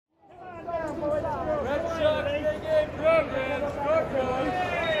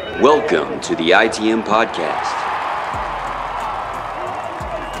Welcome to the ITM Podcast.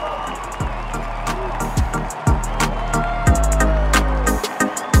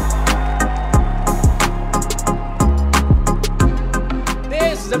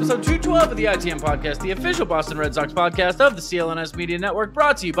 This is episode 212 of the ITM Podcast, the official Boston Red Sox podcast of the CLNS Media Network,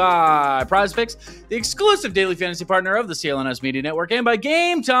 brought to you by PrizePicks, the exclusive daily fantasy partner of the CLNS Media Network, and by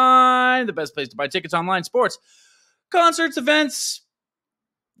Game Time, the best place to buy tickets, online sports, concerts, events,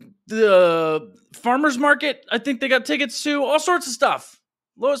 the farmers market. I think they got tickets to all sorts of stuff.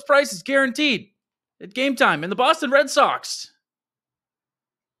 Lowest prices guaranteed at Game Time. And the Boston Red Sox,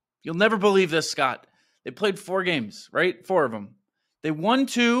 you'll never believe this, Scott. They played 4 games, right? 4 of them. They won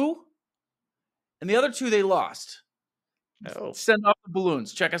 2, and the other 2 they lost. Oh. Send off the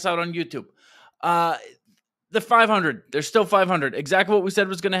balloons. Check us out on YouTube. The 500, they're still 500. Exactly what we said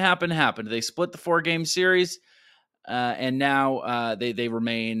was going to happen happened. They split the 4-game series, and now they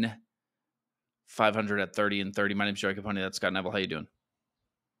remain 500 at 30-30. My name's Joey Copponi. That's Scott Neville. How you doing?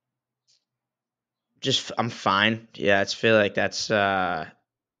 I'm fine. Yeah, I feel like that's the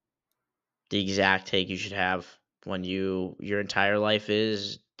exact take you should have when your entire life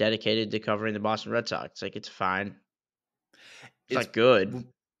is dedicated to covering the Boston Red Sox. Like, it's fine. It's not good.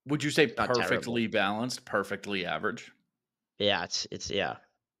 Would you say Not perfectly balanced, perfectly average? Yeah, it's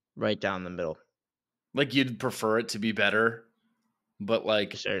right down the middle. Like, you'd prefer it to be better, but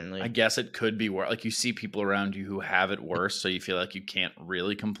like, Certainly. I guess it could be worse. Like, you see people around you who have it worse, so you feel like you can't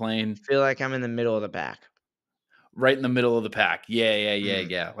really complain. I feel like I'm in the middle of the pack. Right in the middle of the pack.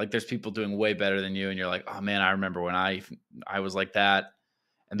 Yeah. Like, there's people doing way better than you, and you're like, oh man, I remember when I was like that.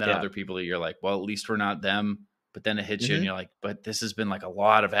 And then other people that you're like, well, at least we're not them. But then it hits you, and you're like, but this has been like a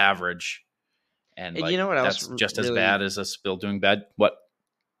lot of average. And like, you know what else that's just really, as bad as us still doing bad. What?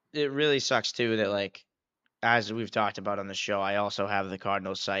 It really sucks too that, like, as we've talked about on the show, I also have the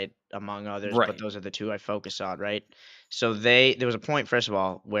Cardinals site among others, Right. but those are the 2 I focus on, right? So there was a point, first of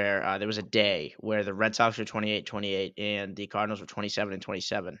all, where there was a day where the Red Sox were 28-28 and the Cardinals were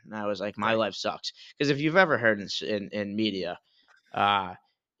 27-27. And I was like, my life sucks. Because if you've ever heard in media,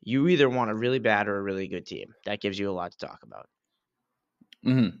 you either want a really bad or a really good team. That gives you a lot to talk about.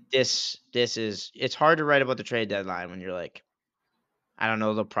 Mm-hmm. It's hard to write about the trade deadline when you're like, I don't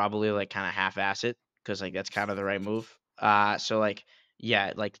know, they'll probably like kind of half-ass it because like that's kind of the right move. So like,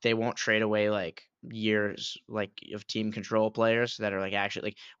 yeah, like they won't trade away like years like of team control players that are like actually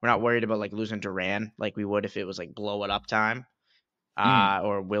like we're not worried about like losing Duran like we would if it was like blow it up time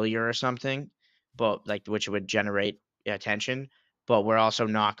or Willier or something, but like which would generate attention. But we're also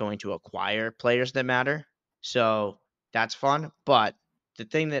not going to acquire players that matter. So that's fun. But the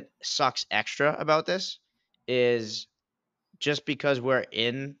thing that sucks extra about this is just because we're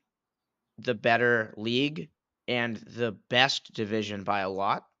in the better league and the best division by a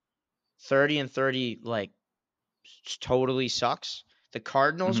lot, 30-30 like totally sucks. The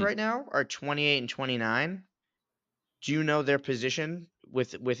Cardinals right now are 28-29. Do you know their position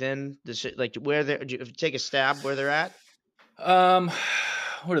within the like where they take a stab where they're at?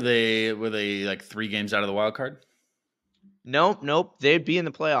 What are they? Were they like 3 games out of the wild card? Nope. They'd be in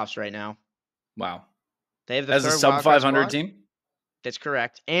the playoffs right now. Wow. They have the As a third sub wild card 500 spot. team? That's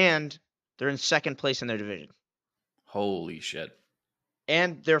correct. And they're in second place in their division. Holy shit.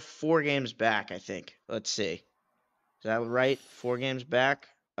 And they're 4 games back, I think. Let's see. Is that right? 4 games back?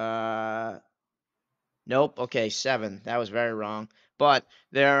 Nope. Okay, 7. That was very wrong. But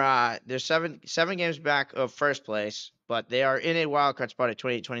they're 7 games back of first place, but they are in a wild card spot at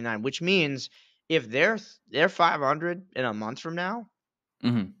 28-29, which means if they're 500 in a month from now,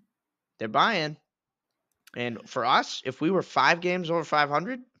 they're buying. And for us, if we were 5 games over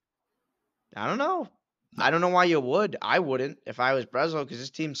 500, I don't know. I don't know why you would. I wouldn't if I was Breslow because this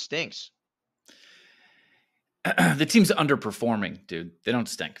team stinks. The team's underperforming, dude. They don't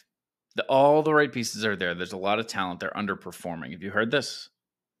stink. All the right pieces are there. There's a lot of talent. They're underperforming. Have you heard this?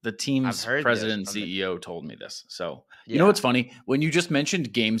 The team's president and CEO told me this. So, you know what's funny? When you just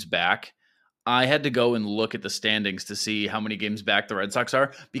mentioned games back, I had to go and look at the standings to see how many games back the Red Sox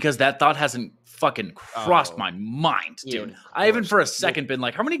are because that thought hasn't fucking crossed my mind, dude. I haven't for a second been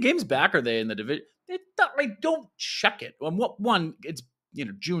like, how many games back are they in the division? I don't check it. One, it's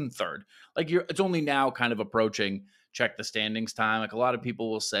June 3rd. Like it's only now kind of approaching check the standings time. Like a lot of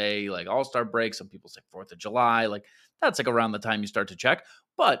people will say like All-Star break. Some people say 4th of July. Like that's like around the time you start to check.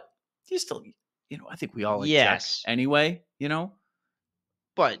 But you still, I think we all check anyway,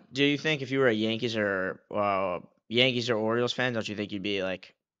 But do you think if you were a Yankees or Orioles fan, don't you think you'd be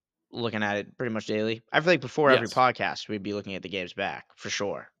like looking at it pretty much daily? I feel like before every podcast, we'd be looking at the games back for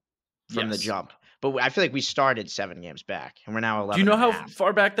sure from the jump. But I feel like we started 7 games back, and we're now 11. Do you know how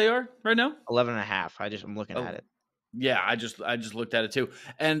far back they are right now? 11.5. I'm looking at it. Yeah, I just looked at it too,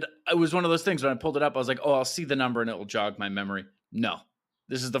 and it was one of those things when I pulled it up. I was like, "Oh, I'll see the number and it will jog my memory." No,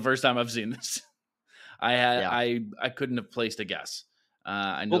 this is the first time I've seen this. I couldn't have placed a guess.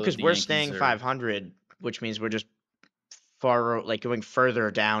 I know because we're staying 500, which means we're just far going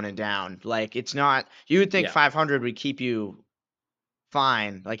further down and down. Like it's not. You would think 500 would keep you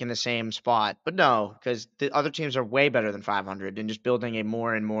fine, like in the same spot, but no, because the other teams are way better than 500 and just building a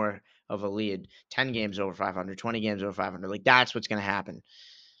more and more of a lead. 10 games over 500, 20 games over 500. Like that's what's going to happen.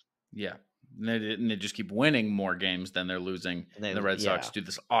 Yeah. And they just keep winning more games than they're losing. And the Red Sox do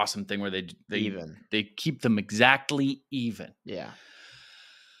this awesome thing where they keep them exactly even. Yeah.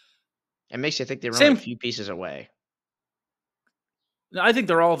 It makes you think they're only a few pieces away. I think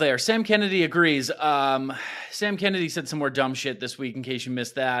they're all there. Sam Kennedy agrees. Sam Kennedy said some more dumb shit this week, in case you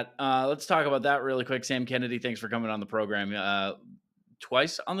missed that. Let's talk about that really quick. Sam Kennedy, thanks for coming on the program.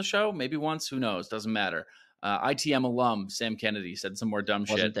 Twice on the show, maybe once, who knows? Doesn't matter. ITM alum Sam Kennedy said some more dumb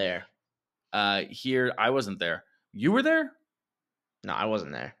shit. Wasn't there. Here, I wasn't there. You were there? No, I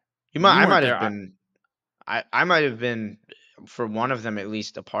wasn't there. I might have been. I might have been for one of them at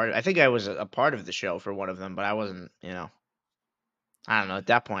least a part. I think I was a part of the show for one of them, but I wasn't. I don't know. At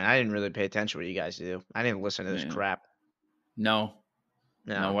that point, I didn't really pay attention to what you guys do. I didn't listen to this crap. No.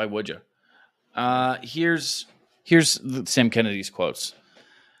 Why would you? Here's Sam Kennedy's quotes.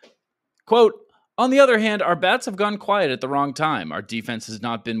 Quote, "On the other hand, our bats have gone quiet at the wrong time. Our defense has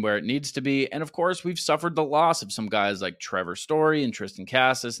not been where it needs to be. And of course, we've suffered the loss of some guys like Trevor Story and Tristan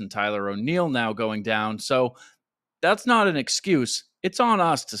Cassis and Tyler O'Neill now going down. So that's not an excuse. It's on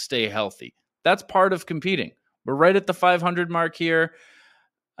us to stay healthy. That's part of competing. We're right at the 500 mark here.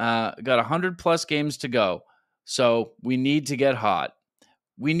 Got 100 plus games to go. So we need to get hot.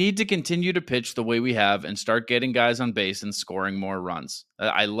 We need to continue to pitch the way we have and start getting guys on base and scoring more runs."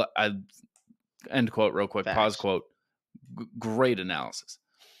 I end quote real quick. Facts. Pause quote. Great analysis.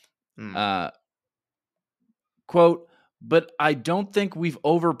 Quote, "But I don't think we've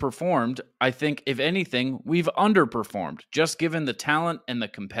overperformed. I think, if anything, we've underperformed, just given the talent and the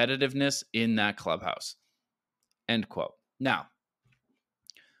competitiveness in that clubhouse." End quote. Now,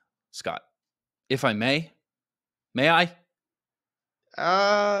 Scott, if I may I?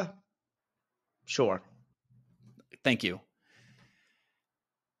 Sure. Thank you.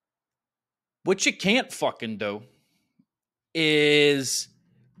 What you can't fucking do is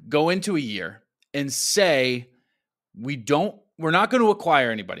go into a year and say we're not going to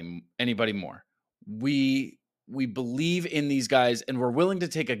acquire anybody more. We believe in these guys and we're willing to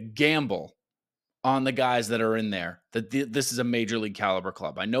take a gamble on the guys that are in there, that this is a major league caliber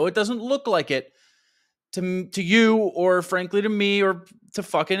club. I know it doesn't look like it to you or frankly to me or to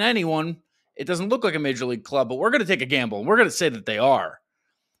fucking anyone. It doesn't look like a major league club, but we're going to take a gamble and we're going to say that they are.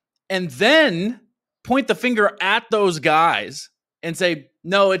 And then point the finger at those guys and say,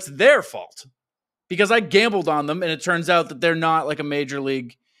 no, it's their fault because I gambled on them. And it turns out that they're not like a major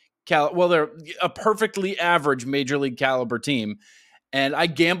league they're a perfectly average major league caliber team. And I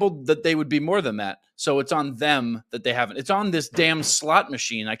gambled that they would be more than that. So it's on them that they haven't. It's on this damn slot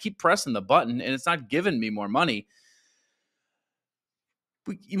machine. I keep pressing the button and it's not giving me more money.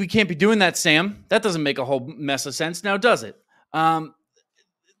 We can't be doing that, Sam. That doesn't make a whole mess of sense now, does it?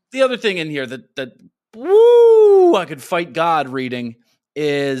 The other thing in here that I could fight God reading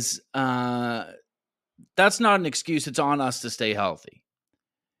is that's not an excuse. It's on us to stay healthy.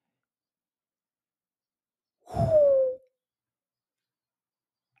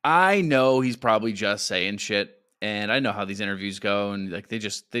 I know he's probably just saying shit, and I know how these interviews go, and like you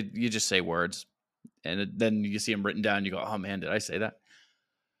just say words, and then you see them written down, and you go, "Oh man, did I say that?"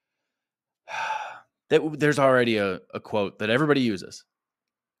 There's already a quote that everybody uses,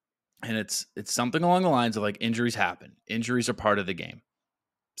 and it's something along the lines of like, "Injuries happen. Injuries are part of the game,"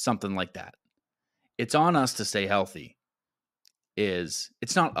 something like that. It's on us to stay healthy. It's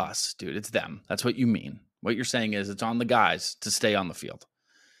not us, dude. It's them. That's what you mean. What you're saying is it's on the guys to stay on the field.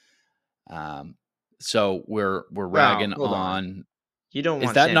 So we're ragging on. You don't want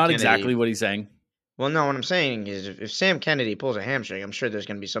is that Sam not Kennedy. Exactly what he's saying? Well, no, what I'm saying is if Sam Kennedy pulls a hamstring, I'm sure there's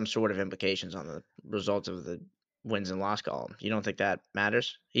going to be some sort of implications on the results of the wins and loss column. You don't think that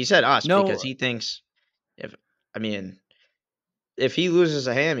matters? He said us because he thinks if he loses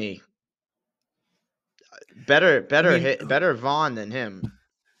a hammy, better Vaughn than him.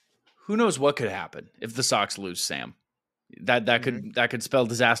 Who knows what could happen if the Sox lose Sam? That could spell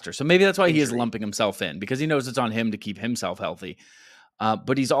disaster. So maybe that's why he is lumping himself in, because he knows it's on him to keep himself healthy.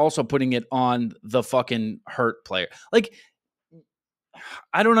 But he's also putting it on the fucking hurt player. Like,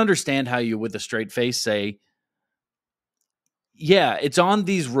 I don't understand how you, with a straight face, say, yeah, it's on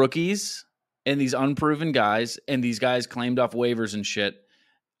these rookies and these unproven guys, and these guys claimed off waivers and shit,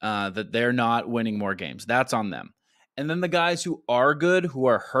 that they're not winning more games. That's on them. And then the guys who are good, who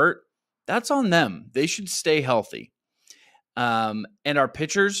are hurt, that's on them. They should stay healthy. And our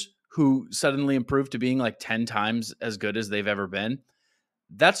pitchers who suddenly improved to being like 10 times as good as they've ever been,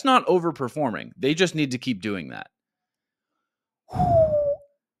 that's not overperforming. They just need to keep doing that.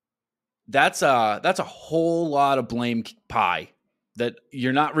 That's a whole lot of blame pie that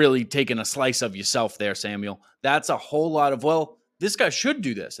you're not really taking a slice of yourself there, Samuel. That's a whole lot of, well, this guy should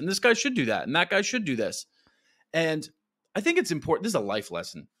do this, and this guy should do that, and that guy should do this. And I think it's important. This is a life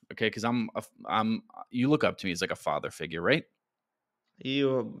lesson, okay? Because you look up to me as like a father figure, right? I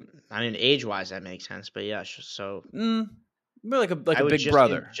mean, age-wise, that makes sense, but yeah, so like a big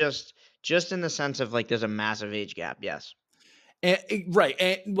brother, just in the sense of like there's a massive age gap, yes. Right.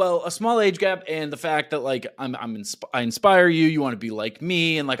 And, well, a small age gap, and the fact that like I inspire you. You want to be like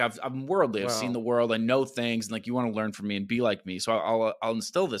me, and like I'm worldly. I've seen the world. I know things, and like you want to learn from me and be like me. So I'll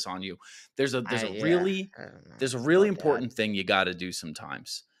instill this on you. There's a really important thing you got to do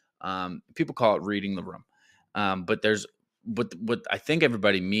sometimes. People call it reading the room, but there's what I think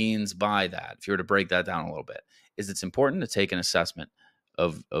everybody means by that, if you were to break that down a little bit, is it's important to take an assessment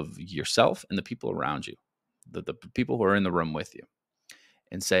of yourself and the people around you. The people who are in the room with you,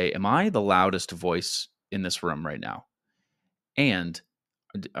 and say, am I the loudest voice in this room right now? And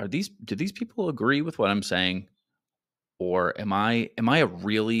do these people agree with what I'm saying? Or am I a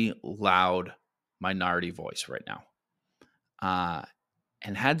really loud minority voice right now?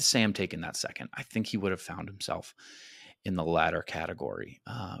 And had Sam taken that second, I think he would have found himself in the latter category.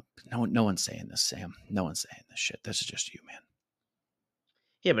 No one's saying this, Sam. No one's saying this shit. This is just you, man.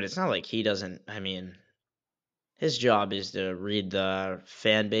 Yeah, but it's not like he doesn't, I mean, his job is to read the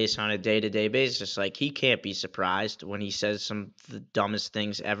fan base on a day-to-day basis. Like, he can't be surprised when he says some of the dumbest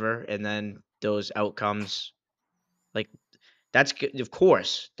things ever, and then those outcomes, like, of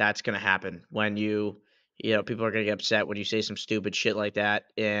course, that's going to happen when you know, people are going to get upset when you say some stupid shit like that,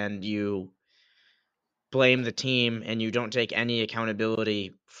 and you blame the team, and you don't take any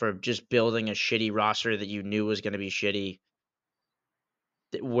accountability for just building a shitty roster that you knew was going to be shitty,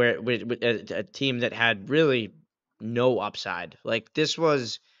 where with a team that had really no upside. Like, this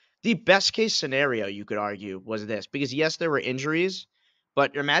was the best case scenario, you could argue, was this, because yes, there were injuries,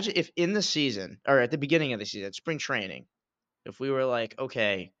 but imagine if in the season, or at the beginning of the season, spring training, if we were like,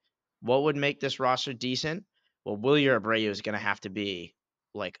 okay, what would make this roster decent? Well, Wilyer Abreu is going to have to be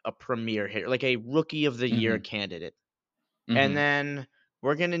like a premier hitter, like a rookie of the year candidate. And then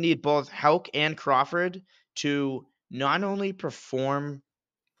we're going to need both Houck and Crawford to not only perform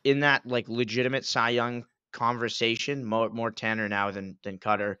in that like legitimate Cy Young conversation, more Tanner now than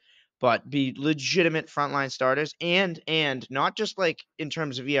Cutter, but be legitimate frontline starters, and not just like in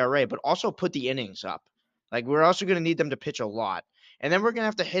terms of ERA, but also put the innings up. Like, we're also going to need them to pitch a lot. And then we're going to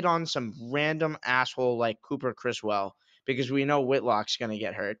have to hit on some random asshole like Cooper Criswell, because we know Whitlock's going to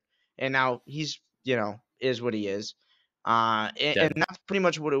get hurt. And now he's, is what he is. And that's pretty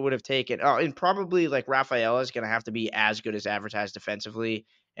much what it would have taken. And probably like Rafaela is going to have to be as good as advertised defensively,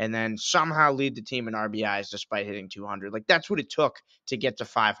 and then somehow lead the team in RBIs despite hitting 200. Like, that's what it took to get to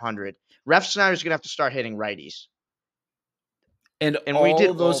 500. Ref Snyder's going to have to start hitting righties. And all we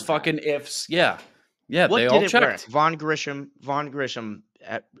did those fucking ifs. Yeah. Yeah, what they did all it checked. Work? Grissom.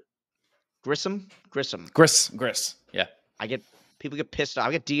 Griss. Yeah. People get pissed off.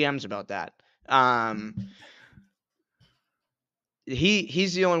 I get DMs about that.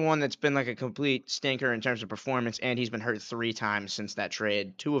 He's the only one that's been like a complete stinker in terms of performance, and he's been hurt 3 times since that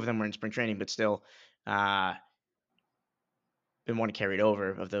trade. 2 of them were in spring training, but still been one carried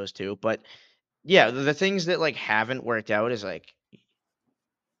over of those 2. But yeah, the things that like haven't worked out is like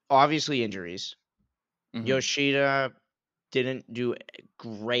obviously injuries. Yoshida didn't do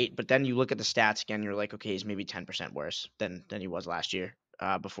great, but then you look at the stats again, you're like, okay, he's maybe 10% worse than he was last year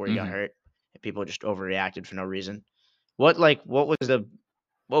before he got hurt. And people just overreacted for no reason. What was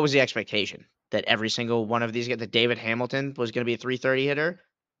the expectation? That every single one of these guys, that David Hamilton was going to be a 330 hitter,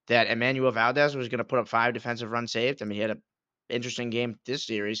 that Emmanuel Valdez was going to put up 5 defensive runs saved. I mean, he had an interesting game this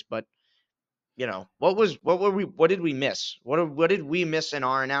series, but what did we miss? What did we miss in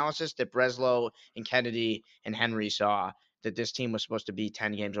our analysis that Breslow and Kennedy and Henry saw that this team was supposed to be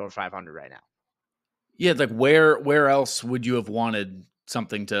 10 games over 500 right now? Yeah, like where else would you have wanted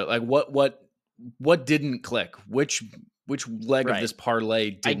something to, like, what didn't click? Which leg of this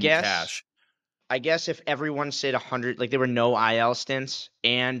parlay didn't cash? I guess if everyone said 100, like there were no IL stints,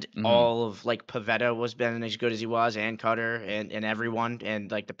 and all of like Pavetta was been as good as he was, and Cutter and everyone,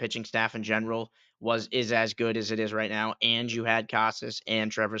 and like the pitching staff in general is as good as it is right now, and you had Casas and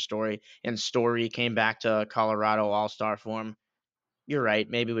Trevor Story, and Story came back to Colorado All-Star form. You're right.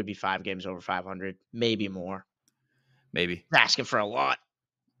 Maybe it would be 5 games over 500, maybe more. Maybe. Asking for a lot.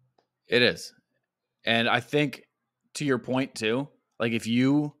 It is. And I think to your point too, like if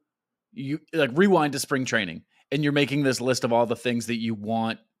you like rewind to spring training and you're making this list of all the things that you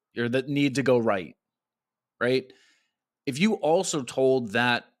want or that need to go right. If you also told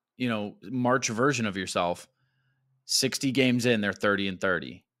that, March version of yourself, 60 games in, they're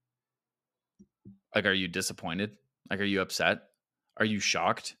 30-30. Like, are you disappointed? Like, are you upset? Are you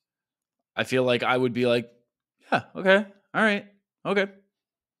shocked? I feel like I would be like, yeah, okay. All right. Okay.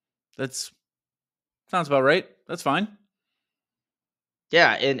 That's sounds about right. That's fine.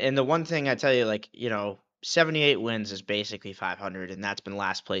 Yeah, and the one thing I tell you, 78 wins is basically 500, and that's been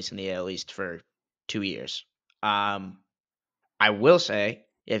last place in the AL East for 2 years. I will say,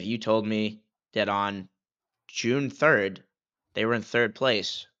 if you told me that on June 3rd they were in third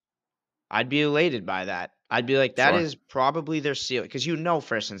place, I'd be elated by that. I'd be like, that is probably their ceiling, because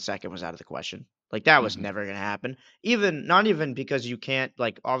first and second was out of the question. Like, that was never going to happen. Not even because you can't,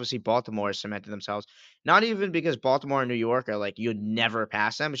 obviously Baltimore has cemented themselves. Not even because Baltimore and New York are you'd never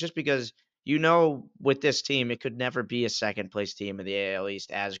pass them. It's just because, with this team, it could never be a second place team in the AL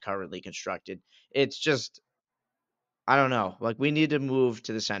East as currently constructed. It's just, I don't know. We need to move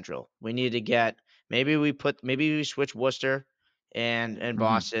to the Central. We need to get, maybe we switch Worcester and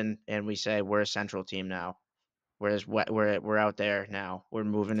Boston, and we say we're a Central team now. Whereas we're out there now. We're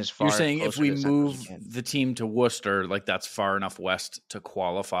moving as far. You're saying if we move as the team to Worcester, that's far enough west to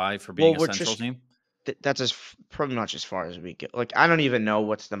qualify for being a Central team? That's pretty much as far as we get. I don't even know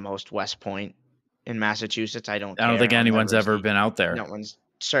what's the most west point in Massachusetts. I don't think anyone's ever been out there. No one's,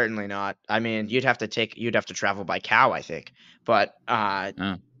 certainly not. I mean, you'd have to travel by cow, I think. But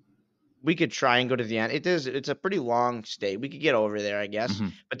we could try and go to the end. It's a pretty long stay. We could get over there, I guess.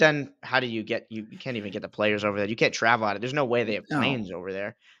 But then how do you get, you can't even get the players over there. You can't travel out of it. There's no way they have planes over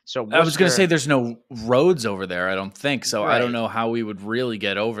there. So I was going to say there's no roads over there, I don't think. So right. I don't know how we would really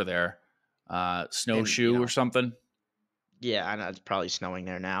get over there. Snowshoe or something. Yeah, I know it's probably snowing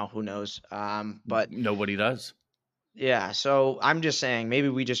there now. Who knows? But nobody does. Yeah, so I'm just saying maybe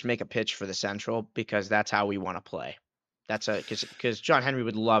we just make a pitch for the Central, because that's how we want to play. That's because John Henry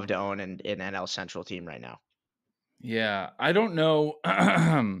would love to own an NL Central team right now. Yeah, I don't know.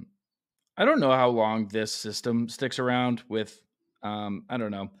 I don't know how long this system sticks around with. I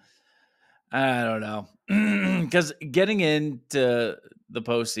don't know. Because getting into the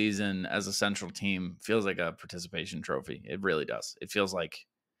postseason as a Central team feels like a participation trophy. It really does. It feels like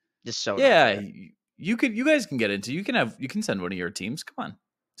just so. Yeah, you guys can get into. You can send one of your teams. Come on,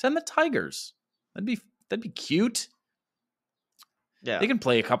 send the Tigers. That'd be cute. Yeah, they can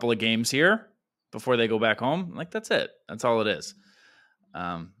play a couple of games here before they go back home. That's it. That's all it is.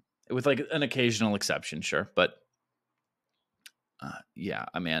 With an occasional exception, sure, but yeah,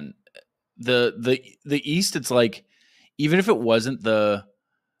 I mean, the East. It's even if it wasn't the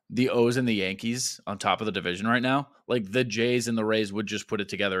O's and the Yankees on top of the division right now, the Jays and the Rays would just put it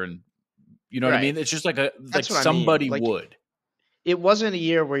together, and you know what I mean. It's just somebody would. It wasn't a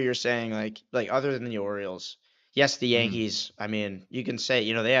year where you're saying other than the Orioles. Yes, the Yankees, I mean, you can say,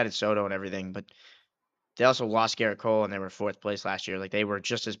 they added Soto and everything, but they also lost Garrett Cole and they were fourth place last year. They were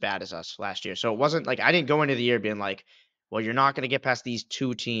just as bad as us last year. So it wasn't I didn't go into the year being well, you're not going to get past these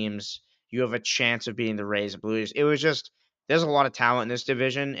two teams. You have a chance of beating the Rays and Blues. It was just, there's a lot of talent in this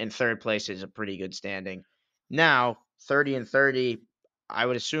division, and third place is a pretty good standing. Now, 30-30, I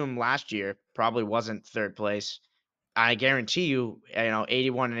would assume last year probably wasn't third place. I guarantee you,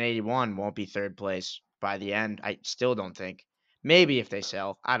 81-81 won't be third place by the end. I still don't think. Maybe if they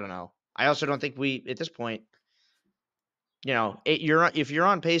sell, I don't know. I also don't think at this point, if you're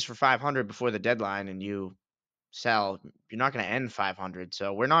on pace for 500 before the deadline and you sell, you're not going to end 500.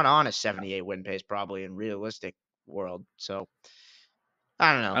 So we're not on a 78 win pace probably in realistic world. So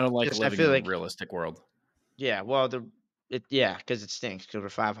I don't know. I don't like living in a realistic world. Yeah, well, because it stinks because we're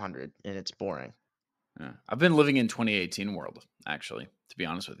 500 and it's boring. Yeah. I've been living in 2018 world, actually, to be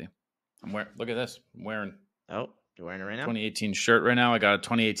honest with you. Look at this. I'm wearing. Oh, you're wearing it right now? 2018 shirt right now. I got a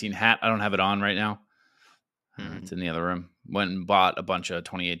 2018 hat. I don't have it on right now. It's in the other room. Went and bought a bunch of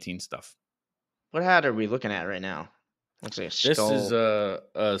 2018 stuff. What hat are we looking at right now? Looks like a skull. This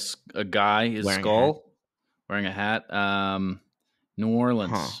is a guy, his skull, wearing a hat. New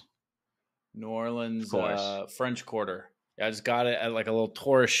Orleans. New Orleans, French Quarter. Yeah, I just got it at like a little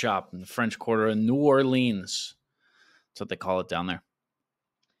tourist shop in the French Quarter in New Orleans. That's what they call it down there.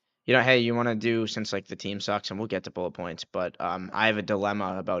 Hey, you want to do, since like the team sucks, and we'll get to bullet points, but I have a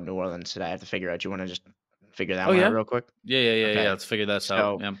dilemma about New Orleans that I have to figure out. You want to just figure that one out real quick? Yeah. Let's figure this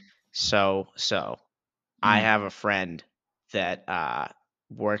out. Yeah. So I have a friend that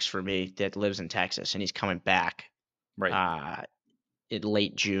works for me that lives in Texas, and he's coming back in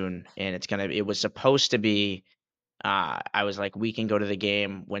late June, and it was supposed to be I was like, we can go to the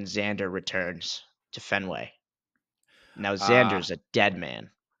game when Xander returns to Fenway. Now Xander's a dead man.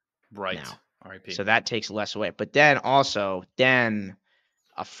 Right. Now. R.I.P. So that takes less away. But then a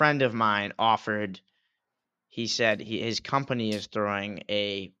friend of mine offered, he said his company is throwing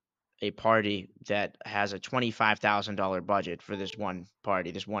a party that has a $25,000 budget for this one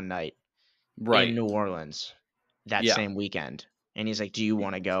party, this one night in New Orleans that same weekend. And he's like, do you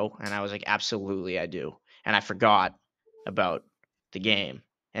want to go? And I was like, absolutely, I do. And I forgot about the game.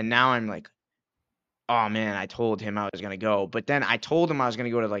 And now I'm like, oh man, I told him I was going to go. But then I told him I was going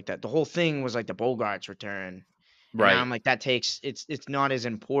to go to like that. The whole thing was like the Bogarts return. And now I'm like, it's not as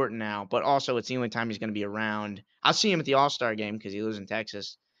important now. But also it's the only time he's going to be around. I'll see him at the All-Star game because he lives in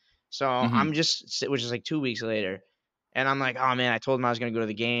Texas. So it was just like 2 weeks later. And I'm like, oh man, I told him I was going to go to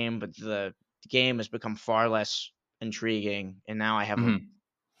the game. But the game has become far less intriguing. And now I have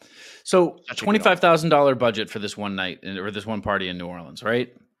So $25,000 budget for this one night or this one party in New Orleans,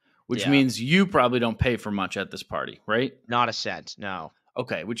 right? Which means you probably don't pay for much at this party, right? Not a cent, no.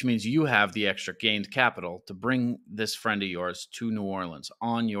 Okay, which means you have the extra gained capital to bring this friend of yours to New Orleans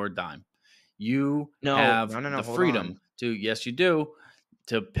on your dime. You have the freedom to, yes, you do,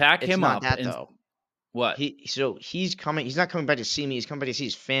 to pack him up. It's not that, though. What? He's coming. He's not coming back to see me. He's coming back to see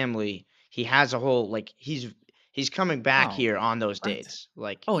his family. He has a whole, like, he's coming back here on those dates.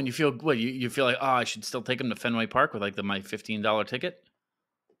 Like, and you feel what? You feel like, I should still take him to Fenway Park with like my $15 ticket?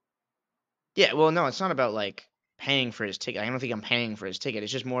 Yeah, well, no, it's not about like paying for his ticket. I don't think I'm paying for his ticket.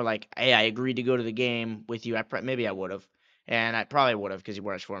 It's just more like, hey, I agreed to go to the game with you. Maybe I would have, and I probably would have because he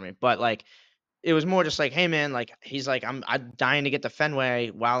works for me. But like, it was more just like, hey, man, like he's like, I'm dying to get to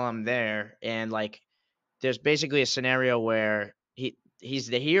Fenway while I'm there, and like, there's basically a scenario where he's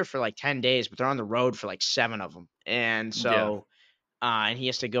here for like 10 days, but they're on the road for like 7 of them, and so. And he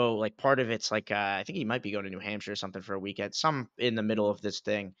has to go, like, part of it's like, I think he might be going to New Hampshire or something for a weekend, some in the middle of this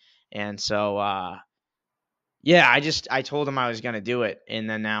thing. And so, I told him I was going to do it. And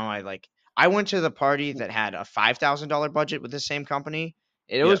then now I went to the party that had a $5,000 budget with the same company.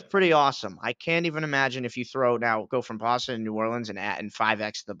 It was pretty awesome. I can't even imagine if you go from Boston to New Orleans and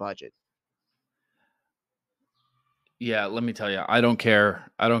 5x the budget. Yeah, let me tell you, I don't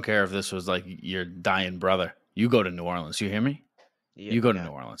care if this was like your dying brother. You go to New Orleans. You hear me? Yeah, you go to New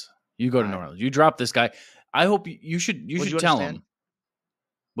Orleans. You go to New Orleans. You drop this guy. I hope you should tell him.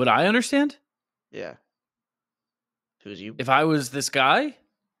 Would I understand? Yeah. Who's you? If I was this guy?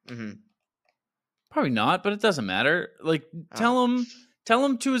 Mm-hmm. Probably not, but it doesn't matter. Like, tell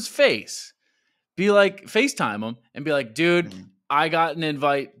him to his face. Be like, FaceTime him and be like, dude, I got an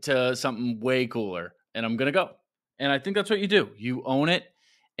invite to something way cooler and I'm going to go. And I think that's what you do. You own it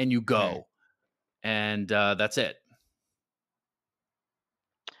and you go. And that's it.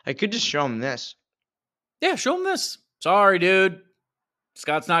 I could just show him this. Yeah, show him this. Sorry, dude.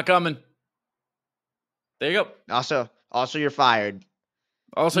 Scott's not coming. There you go. Also, you're fired.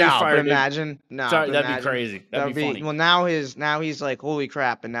 You're fired. But imagine. No, sorry, that'd be crazy. That'd be funny. Well, now he's like, holy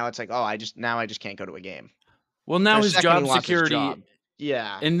crap, and now it's like, I just can't go to a game. Well, now his job security.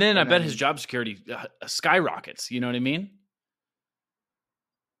 Yeah. And then I bet his job security skyrockets. You know what I mean?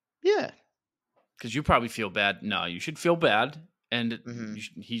 Yeah. Because you probably feel bad. No, you should feel bad. And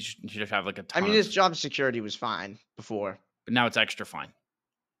he should have like a ton. I mean, his job security was fine before. But now it's extra fine.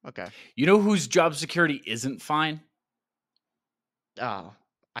 Okay. You know whose job security isn't fine? Oh,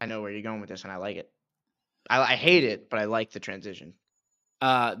 I know where you're going with this, and I like it. I hate it, but I like the transition.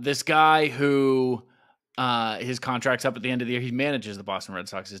 This guy who his contract's up at the end of the year. He manages the Boston Red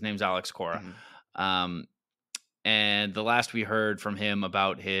Sox. His name's Alex Cora. And the last we heard from him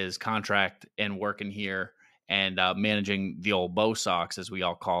about his contract and working here and managing the old Bo Sox, as we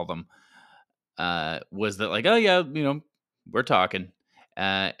all call them, was that like, oh, yeah, we're talking.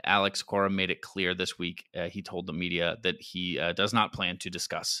 Alex Cora made it clear this week. He told the media that he does not plan to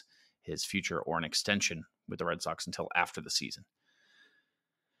discuss his future or an extension with the Red Sox until after the season.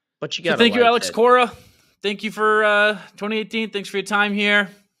 But you got thank you, Alex Cora. Thank you for 2018. Thanks for your time here.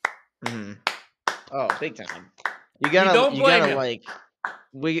 Mm-hmm. Oh, big time. You gotta like.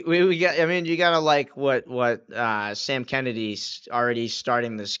 We got. I mean, you gotta like what Sam Kennedy's already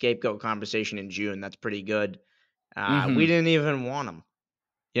starting the scapegoat conversation in June. That's pretty good. We didn't even want him.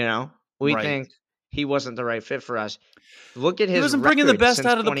 We think he wasn't the right fit for us. Look at his. He wasn't bringing the best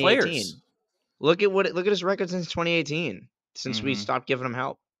out of the 2018. players. Look at his record since 2018. Since we stopped giving him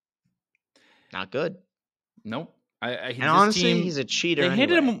help, not good. Nope. And honestly, he's a cheater. They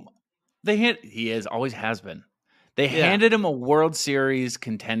handed him. He always has been. They handed him a World Series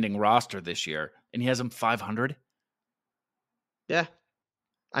contending roster this year, and he has him 500. Yeah,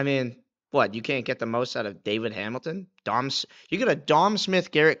 I mean, what? You can't get the most out of David Hamilton? You get a Dom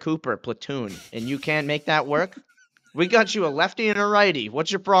Smith, Garrett Cooper platoon, and you can't make that work? We got you a lefty and a righty. What's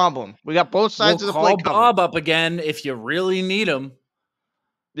your problem? We got both sides of the plate covered. Call Bob up again if you really need him.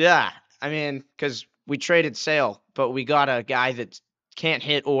 Yeah, I mean, because we traded Sale, but we got a guy that can't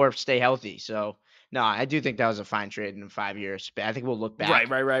hit or stay healthy. So, no, I do think that was a fine trade in 5 years. I think we'll look back.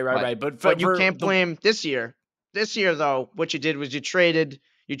 Right. But you can't blame this year. This year, though, what you did was you traded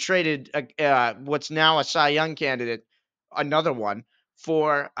what's now a Cy Young candidate, another one,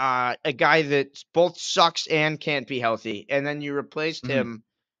 for a guy that both sucks and can't be healthy. And then you replaced him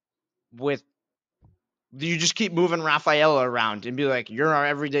with – you just keep moving Rafaela around and be like, you're our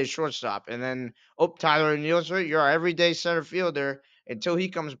everyday shortstop. And then, Tyler Nielsen, you're our everyday center fielder until he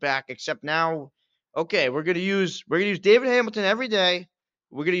comes back. Except now, okay, we're gonna use David Hamilton every day.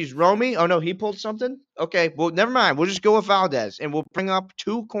 We're gonna use Romy. Oh no, he pulled something. Okay, well never mind. We'll just go with Valdez, and we'll bring up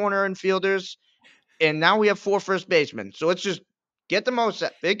 2 corner infielders, and now we have 4 first basemen. So let's just get the most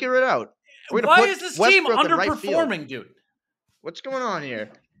set. Figure it out. Why is this team underperforming, dude? What's going on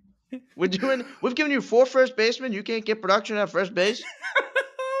here? We've given you 4 first basemen. You can't get production at first base.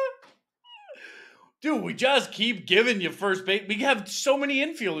 Dude, we just keep giving you first base. We have so many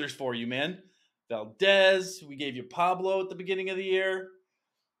infielders for you, man. Valdez. We gave you Pablo at the beginning of the year.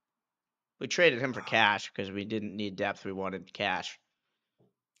 We traded him for cash because we didn't need depth. We wanted cash.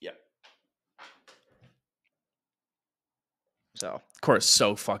 Yep. So, of course,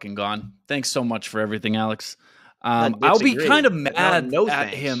 so fucking gone. Thanks so much for everything, Alex. I'll be kind of mad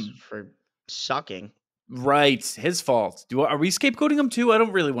at him for sucking. Right, his fault. Are we scapegoating him too? I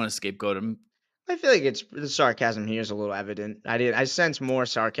don't really want to scapegoat him. I feel like the sarcasm here is a little evident. I sense more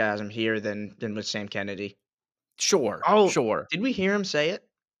sarcasm here than with Sam Kennedy. Sure. Did we hear him say it?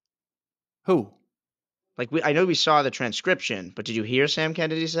 Who? I know we saw the transcription, but did you hear Sam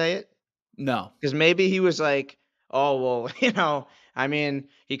Kennedy say it? No. Because maybe he was like, oh, well, I mean,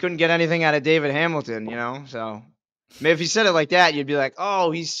 he couldn't get anything out of David Hamilton, so maybe if he said it like that, you'd be like,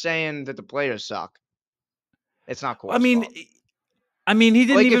 oh, he's saying that the players suck. It's not cool. I mean, he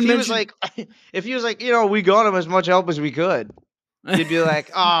didn't even mention. If he was like, we got him as much help as we could, you'd be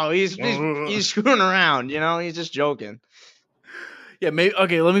like, oh, he's screwing around, he's just joking. Yeah, maybe.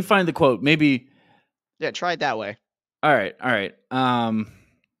 Okay, let me find the quote. Maybe. Yeah, try it that way. All right. I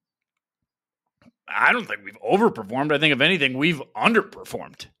don't think we've overperformed. I think, if anything, we've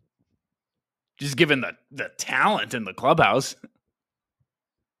underperformed. Just given the talent in the clubhouse.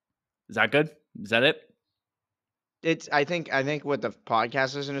 Is that good? Is that it? I think what the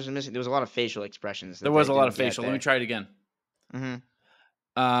podcast listeners are missing, there was a lot of facial expressions. There was a lot of facial. Let me try it again.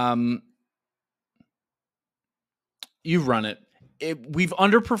 Mm-hmm. You run it. We've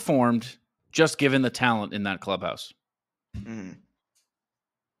underperformed just given the talent in that clubhouse. Mm-hmm.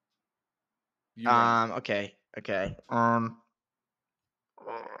 Okay. I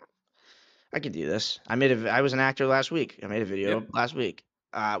could do this. I was an actor last week. I made a video last week.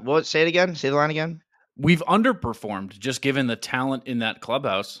 Say it again. Say the line again. We've underperformed just given the talent in that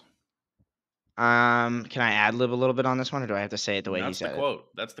clubhouse. Can I ad-lib a little bit on this one, or do I have to say it the way he said it?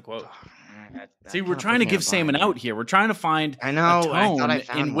 That's the quote. See, we're trying to give Sam an out here. We're trying to find a tone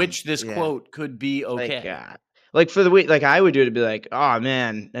in which this quote could be okay. For the week, I would do it to be like, oh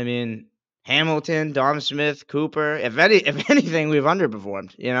man, I mean, Hamilton, Dom Smith, Cooper. If anything, we've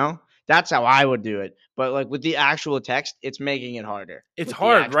underperformed. That's how I would do it. But with the actual text, it's making it harder. It's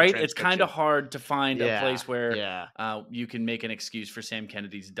hard, right? It's kind of hard to find a place where you can make an excuse for Sam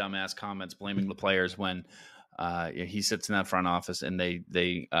Kennedy's dumbass comments blaming the players when he sits in that front office and they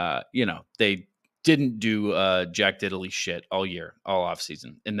didn't do Jack Diddley shit all year, all off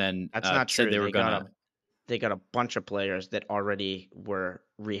season, and then that's not true. They were gonna. They got a bunch of players that already were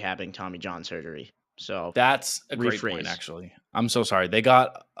rehabbing Tommy John surgery. So that's a great point, actually. I'm so sorry. They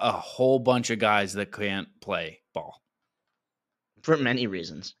got a whole bunch of guys that can't play ball. For many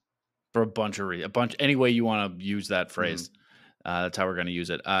reasons. For a bunch of reasons. Any way you want to use that phrase. That's how we're going to use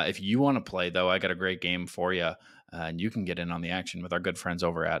it. If you want to play, though, I got a great game for you. And you can get in on the action with our good friends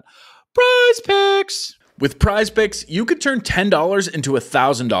over at Prize Picks. With Prize Picks, you could turn $10 into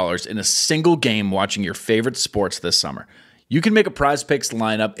 $1,000 in a single game watching your favorite sports this summer. You can make a Prize Picks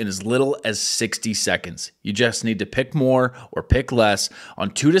lineup in as little as 60 seconds. You just need to pick more or pick less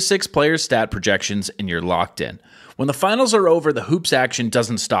on 2 to 6 player stat projections, and you're locked in. When the finals are over, the hoops action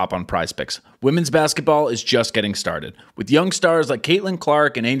doesn't stop on Prize Picks. Women's basketball is just getting started. With young stars like Caitlin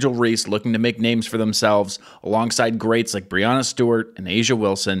Clark and Angel Reese looking to make names for themselves, alongside greats like Breanna Stewart and A'ja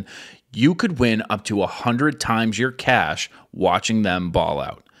Wilson, you could win up to 100 times your cash watching them ball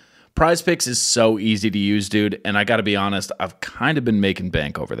out. Prize Picks is so easy to use, dude, and I gotta be honest, I've kind of been making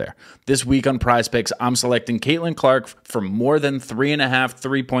bank over there. This week on Prize Picks, I'm selecting Caitlin Clark for more than 3.5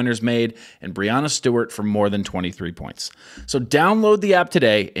 3-pointers made and Breanna Stewart for more than 23 points. So download the app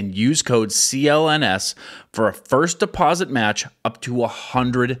today and use code CLNS for a first deposit match up to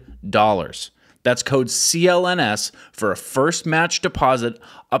 $100. That's code CLNS for a first match deposit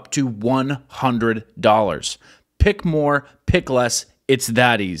up to $100. Pick more, pick less. It's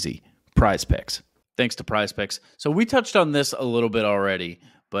that easy. Prize Picks. Thanks to Prize Picks. So we touched on this a little bit already,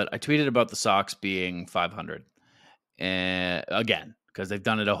 but I tweeted about the Sox being 500. And again, because they've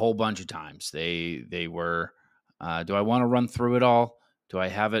done it a whole bunch of times. They were, do I want to run through it all? Do I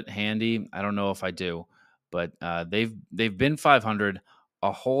have it handy? I don't know if I do, but they've been 500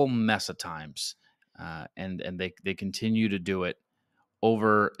 a whole mess of times. And they continue to do it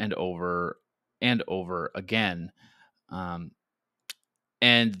over and over and over again.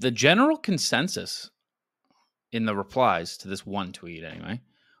 And the general consensus in the replies to this one tweet, anyway,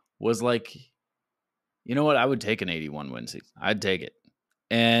 was like, you know what? I would take an 81 win season. I'd take it.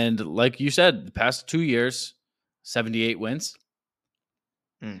 And like you said, the past 2 years, 78 wins.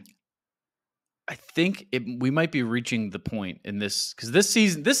 I think we might be reaching the point in this, because this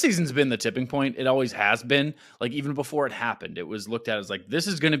season's been the tipping point. It always has been. Like, even before it happened, it was looked at as like, this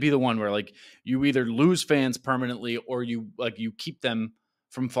is going to be the one where like you either lose fans permanently or you keep them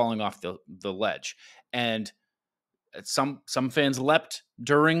from falling off the ledge. And some fans leapt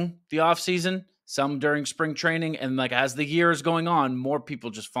during the offseason, some during spring training, and like as the year is going on, more people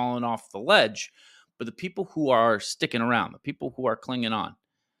just falling off the ledge. But the people who are sticking around, the people who are clinging on,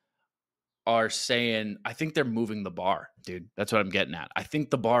 are saying, I think they're moving the bar, dude. That's what I'm getting at. I think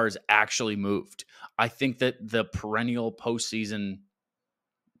the bar is actually moved. I think that the perennial postseason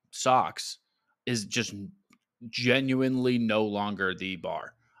Sox is just genuinely no longer the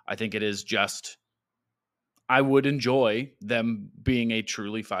bar. I think it is just, I would enjoy them being a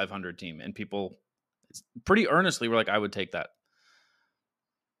truly 500 team. And people pretty earnestly were like, I would take that.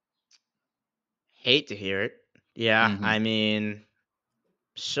 Hate to hear it. Yeah, I mean,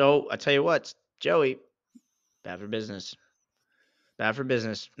 so I tell you what, Joey, bad for business. Bad for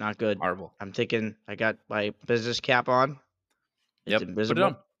business. Not good. Horrible. I'm thinking I got my business cap on. It's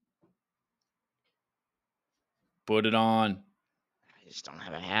invisible. Put it on. I just don't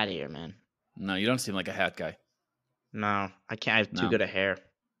have a hat here, man. No, you don't seem like a hat guy. No, I can't. I have too good a hair.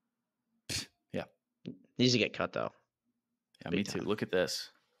 Yeah. Needs to get cut, though. Yeah, me too. Look at this.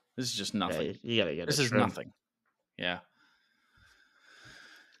 This is just nothing. Yeah, you gotta get this is trim. Nothing. Yeah.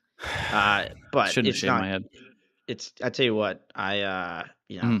 But shouldn't have shaved my head. I tell you what, not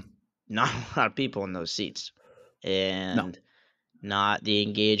a lot of people in those seats, and not the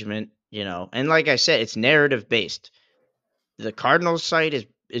engagement, And like I said, it's narrative based. The Cardinals site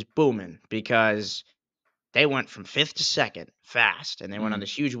is booming because they went from 5th to 2nd fast, and they went on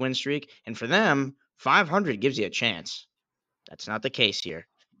this huge win streak. And for them, 500 gives you a chance. That's not the case here.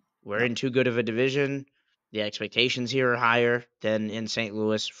 We're in too good of a division. The expectations here are higher than in St.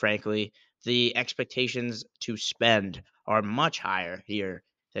 Louis, frankly. The expectations to spend are much higher here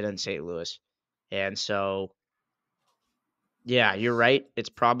than in St. Louis. And so, yeah, you're right. It's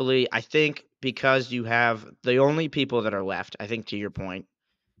probably, I think, because you have the only people that are left, I think to your point,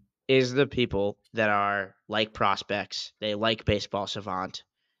 is the people that are like prospects. They like baseball savant.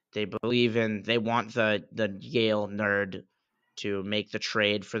 They want the Yale nerd to make the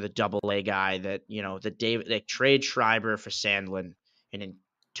trade for the double-A guy that, they trade Schreiber for Sandlin, and in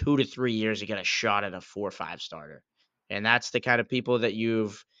 2 to 3 years you get a shot at a 4 or 5 starter. And that's the kind of people that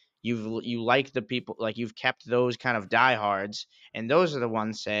you like, the people, like you've kept those kind of diehards, and those are the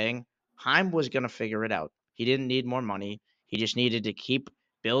ones saying Heim was going to figure it out. He didn't need more money. He just needed to keep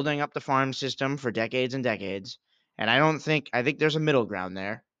building up the farm system for decades and decades. And I think there's a middle ground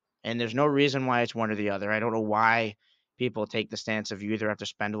there, and there's no reason why it's one or the other. I don't know why people take the stance of you either have to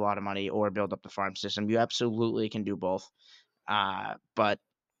spend a lot of money or build up the farm system. You absolutely can do both. But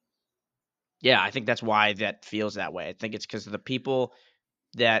yeah, I think that's why that feels that way. I think it's because the people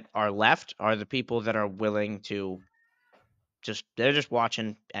that are left are the people that are willing to they're just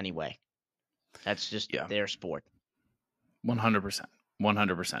watching anyway. That's just their sport. 100%.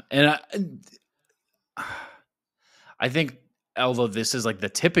 100%. And I think, although this is like the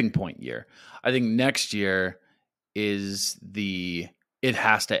tipping point year, I think next year is it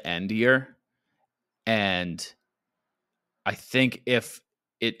has to end year. And I think if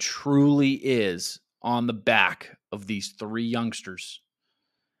it truly is on the back of these three youngsters,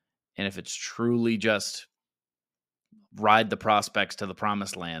 and if it's truly just ride the prospects to the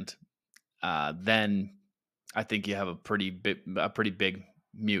promised land, then I think you have a pretty big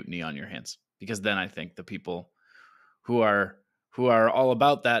mutiny on your hands. Because then I think the people who are all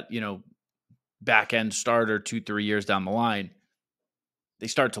about that, back end starter 2-3 years down the line, they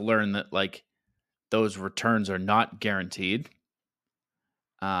start to learn that like those returns are not guaranteed.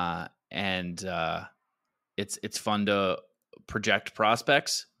 And it's fun to project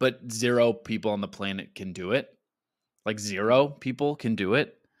prospects, but zero people on the planet can do it. Like zero people can do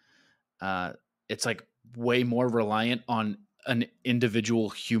it. It's like way more reliant on an individual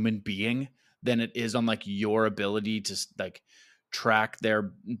human being than it is on like your ability to like track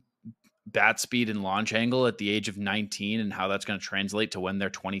their bat speed and launch angle at the age of 19 and how that's going to translate to when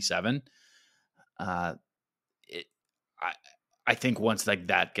they're 27. I think once like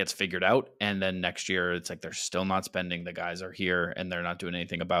that gets figured out, and then next year it's like they're still not spending, the guys are here and they're not doing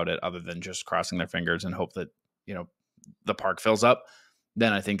anything about it other than just crossing their fingers and hope that the park fills up,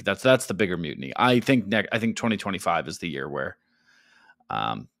 then I think that's the bigger mutiny. I think 2025 is the year where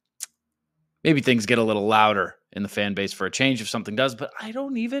maybe things get a little louder in the fan base for a change if something does, but I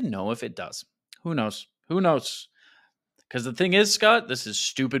don't even know if it does. Who knows? Because the thing is, Scott, this is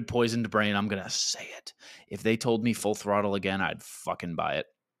stupid poisoned brain. I'm going to say it. If they told me full throttle again, I'd fucking buy it.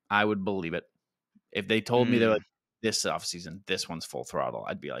 I would believe it. If they told me they're like, this offseason, this one's full throttle,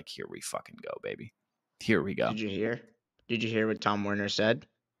 I'd be like, here we fucking go, baby. Here we go. Did you hear what Tom Werner said?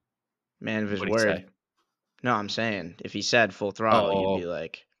 Man of his What'd word. he say? No, I'm saying if he said full throttle, you'd be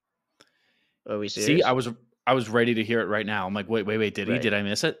like, are we serious? See, I was ready to hear it right now. I'm like, wait, did he? Did I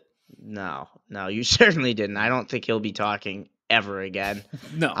miss it? No, you certainly didn't. I don't think he'll be talking ever again.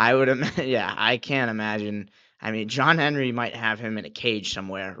 No. I can't imagine. I mean, John Henry might have him in a cage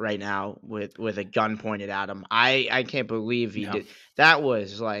somewhere right now with a gun pointed at him. I can't believe he did. That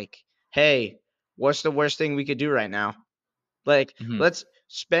was like, hey, what's the worst thing we could do right now? Like, let's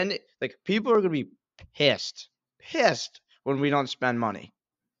spend it. Like, people are going to be pissed when we don't spend money.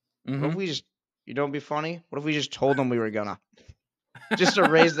 What if we just, be funny? What if we just told them we were gonna? Just to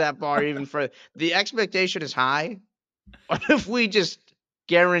raise that bar even further. The expectation is high. What if we just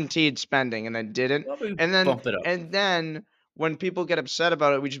guaranteed spending and then didn't? And then bump it up. And then when people get upset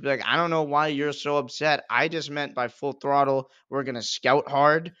about it, we just be like, I don't know why you're so upset. I just meant by full throttle, we're gonna scout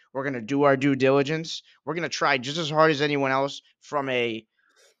hard, we're gonna do our due diligence, we're gonna try just as hard as anyone else from a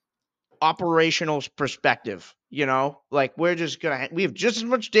operational perspective. Like we have just as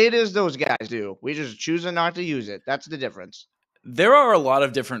much data as those guys do. We just choosing not to use it. That's the difference. There are a lot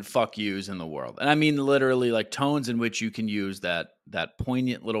of different fuck yous in the world. And I mean, literally like tones in which you can use that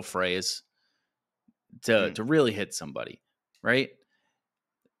poignant little phrase to really hit somebody. Right.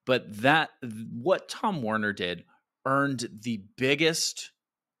 But what Tom Werner did earned the biggest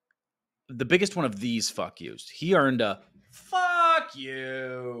one of these fuck yous. He earned a fuck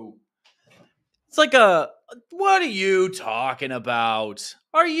you. It's like what are you talking about?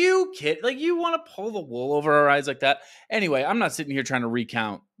 Are you kidding? Like, you want to pull the wool over our eyes like that? Anyway, I'm not sitting here trying to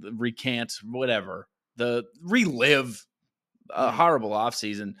recant, whatever, relive a horrible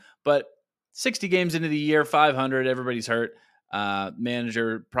offseason. But 60 games into the year, 500, everybody's hurt.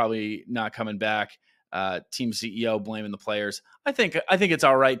 Manager probably not coming back. Team CEO blaming the players. I think it's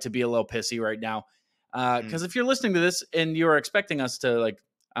all right to be a little pissy right now. Because if you're listening to this and you're expecting us to, like,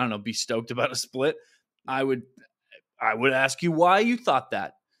 I don't know, be stoked about a split, I would ask you why you thought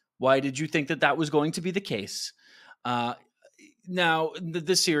that. Why did you think that was going to be the case? Now,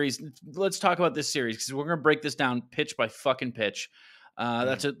 this series, let's talk about this series because we're going to break this down pitch by fucking pitch.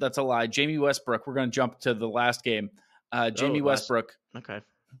 That's a lie. Jamie Westbrook, we're going to jump to the last game. Jamie Westbrook. Okay.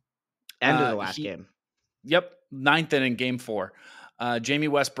 End of the last game. Yep. 9th inning, game 4. Jamie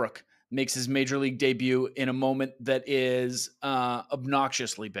Westbrook makes his major league debut in a moment that is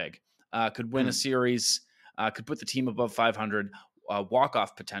obnoxiously big. Could win a series, could put the team above 500,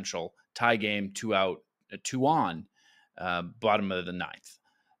 walk-off potential, tie game, 2 out, 2 on, bottom of the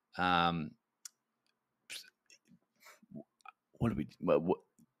 9th. What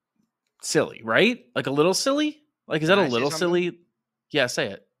silly, right? Like a little silly? Like, is that a little silly? Yeah, say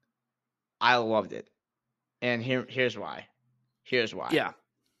it. I loved it. And here's why. Yeah.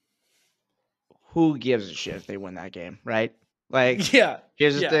 Who gives a shit if they win that game, right? Like, yeah.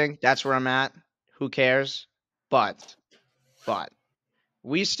 Here's the thing. That's where I'm at. Who cares? But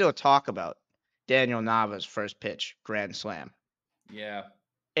we still talk about Daniel Nava's first pitch, grand slam. Yeah.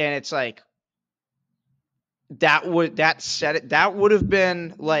 And it's like, that would have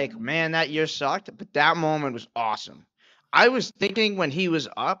been like, man, that year sucked, but that moment was awesome. I was thinking when he was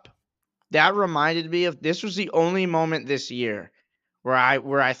up, that reminded me of, this was the only moment this year where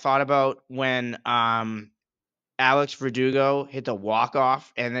I thought about when Alex Verdugo hit the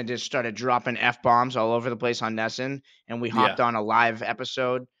walk-off and then just started dropping F-bombs all over the place on Nesson, and we hopped on a live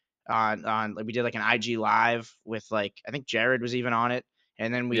episode on we did like an IG live with, like, I think Jared was even on it,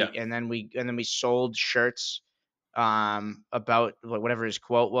 and then we sold shirts about whatever his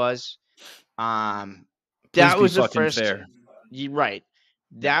quote was. That was the first fair. Right.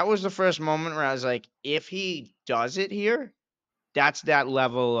 That was the first moment where I was like, if he does it here, that's that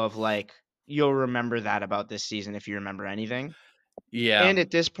level of, like, you'll remember that about this season if you remember anything. Yeah. And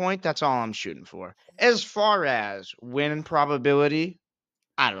at this point, that's all I'm shooting for. As far as win probability,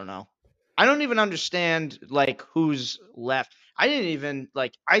 I don't know. I don't even understand, like, who's left. I didn't even,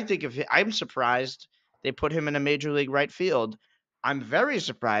 like, I'm surprised they put him in a major league right field. I'm very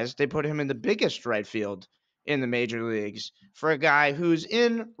surprised they put him in the biggest right field in the major leagues for a guy who's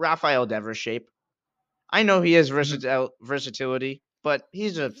in Rafael Devers shape. I know he has versatility, but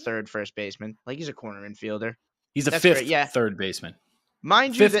he's a third first baseman. Like, he's a corner infielder. He's a fifth third baseman.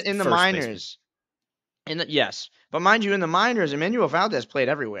 Mind you that in the minors, but mind you, in the minors, Emmanuel Valdez played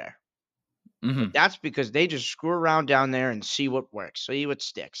everywhere. Mm-hmm. That's because they just screw around down there and see what works, see what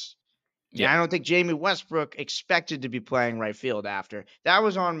sticks. Yeah, I don't think Jamie Westbrook expected to be playing right field after. That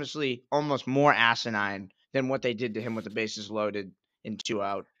was honestly almost more asinine than what they did to him with the bases loaded in 2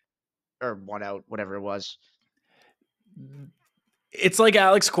 out or 1 out, whatever it was. It's like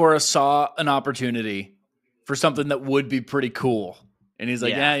Alex Cora saw an opportunity for something that would be pretty cool. And he's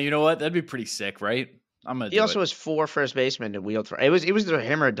like, yeah, you know what? That'd be pretty sick, right? I'm going to do it. He also has 4 first basemen to wield for. It was either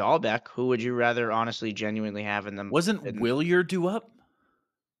him or Dahlbeck. Who would you rather honestly, genuinely have in them? Wasn't Willier due up?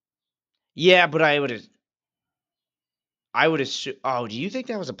 Yeah, but I would assume. Oh, do you think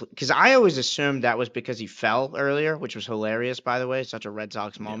that was because I always assumed that was because he fell earlier, which was hilarious, by the way. Such a Red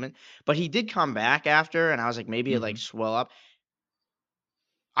Sox moment. But he did come back after, and I was like, maybe it, like, swell up.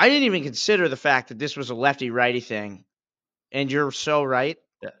 I didn't even consider the fact that this was a lefty-righty thing. And you're so right.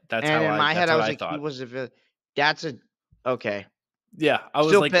 That's and how in my head, I was like, thought. That's a okay. Yeah, I was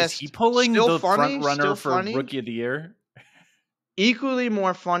still like, pissed. Is he pulling still the funny, front runner for funny. Rookie of the Year? Equally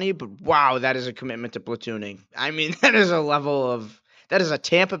more funny, but wow, that is a commitment to platooning. I mean, that is a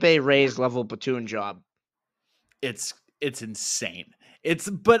Tampa Bay Rays level platoon job. It's insane.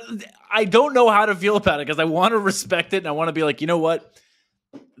 But I don't know how to feel about it because I want to respect it and I want to be like, you know what?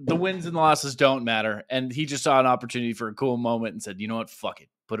 The wins and losses don't matter. And he just saw an opportunity for a cool moment and said, you know what? Fuck it.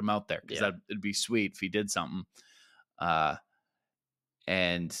 Put him out there because it'd be sweet if he did something.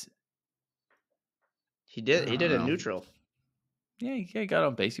 And he did a neutral. Yeah, he got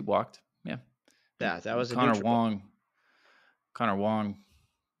on base. He walked. Yeah. Yeah, that was Connor Wong,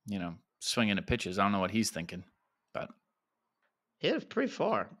 swinging at pitches. I don't know what he's thinking, but he hit it pretty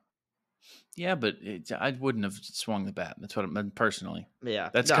far. Yeah, but I wouldn't have swung the bat. That's what I meant personally. Yeah,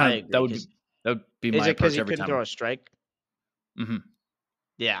 that's that would be my approach every time. Is it because he couldn't throw a strike? Mm-hmm.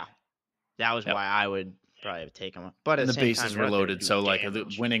 Yeah, that was why I would probably have taken him. But at the bases were loaded, so like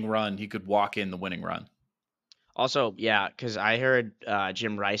the winning run, he could walk in the winning run. Also, yeah, because I heard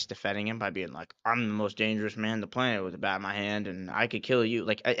Jim Rice defending him by being like, I'm the most dangerous man on the planet with a bat in my hand, and I could kill you.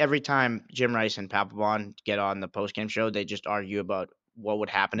 Like, every time Jim Rice and Papelbon get on the postgame show, they just argue about what would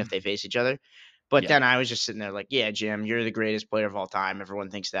happen if they face each other. But then I was just sitting there like, yeah, Jim, you're the greatest player of all time. Everyone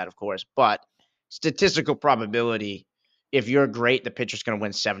thinks that, of course. But statistical probability, if you're great, the pitcher's going to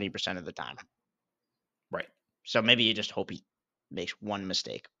win 70% of the time. Right. So maybe you just hope he makes one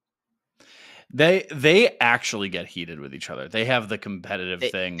mistake. They actually get heated with each other. They have the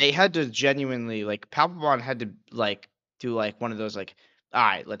competitive thing. They had to genuinely, like, Papelbon had to, like, do, like, one of those, like, all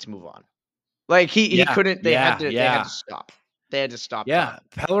right, let's move on. Like, he couldn't. They had to stop. They had to stop. Yeah.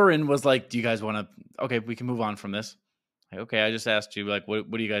 Pellerin was like, do you guys want to, okay, we can move on from this. Like, okay, I just asked you, like, what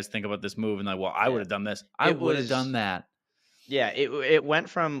do you guys think about this move? And like, well, I would have done this. I would have done that. Yeah, it went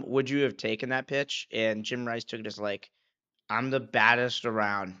from, would you have taken that pitch? And Jim Rice took it as like, I'm the baddest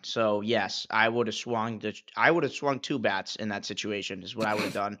around. So yes, I would have swung 2 bats in that situation is what I would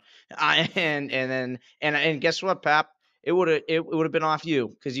have done. And guess what, Pap? It would have been off you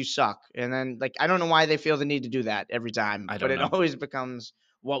because you suck. And then, like, I don't know why they feel the need to do that every time. But it always becomes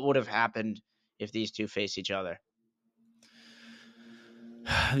what would have happened if these two face each other.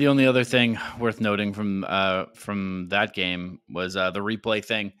 The only other thing worth noting from that game was the replay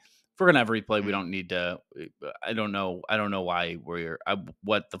thing. If we're gonna have a replay, we don't need to. I don't know why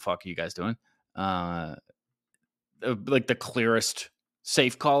what the fuck are you guys doing? like the clearest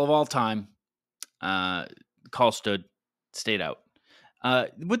safe call of all time. Call stayed out.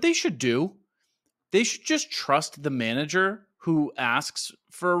 What they should do, they should just trust the manager who asks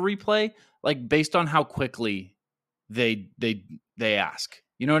for a replay, like based on how quickly they ask.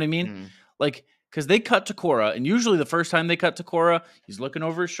 You know what I mean? Mm. Like, because they cut to Cora, and usually the first time they cut to Cora, he's looking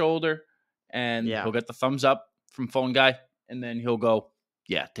over his shoulder, and he'll get the thumbs up from phone guy, and then he'll go,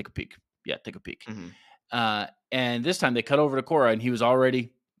 "Yeah, take a peek. Yeah, take a peek." Mm-hmm. And this time they cut over to Cora, and he was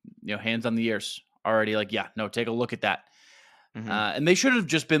already, hands on the ears, already like, "Yeah, no, take a look at that." Mm-hmm. And they should have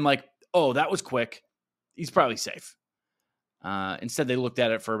just been like, "Oh, that was quick. He's probably safe." Instead, they looked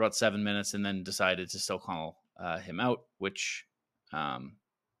at it for about 7 minutes and then decided to still call him out, which,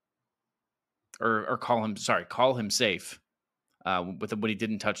 or call him safe when he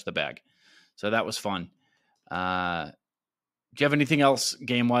didn't touch the bag. So that was fun. Do you have anything else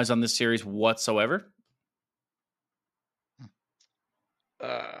game-wise on this series whatsoever?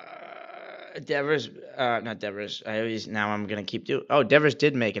 Devers, not Devers. I'm going to keep doing. Oh, Devers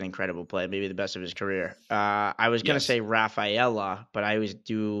did make an incredible play, maybe the best of his career. I was going to say Rafaela, but I always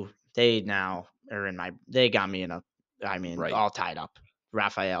do. They now are they got me in all tied up.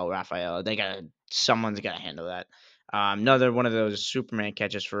 Rafaela. Someone's got to handle that. Another one of those Superman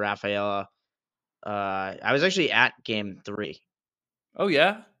catches for Rafaela. I was actually at game 3. Oh,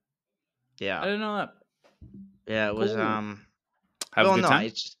 yeah? Yeah. I didn't know that. Yeah, it was, Have a good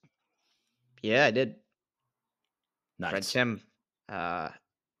time? Yeah, I did. Nice. Fred Tim.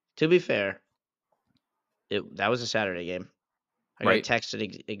 To be fair, that was a Saturday game. I got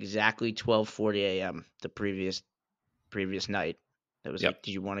texted exactly 12:40 a.m. the previous night. It was like,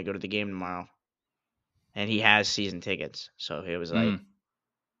 "Do you want to go to the game tomorrow?" And he has season tickets, so he was like,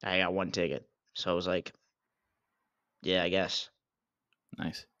 "I got 1 ticket." So I was like, "Yeah, I guess."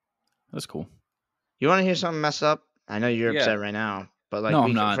 Nice. That's cool. You want to hear something messed up? I know you're upset right now, but like, no,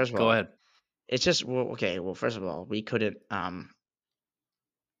 I'm not. First of go all, ahead. It's just okay. Well, first of all, we couldn't. Like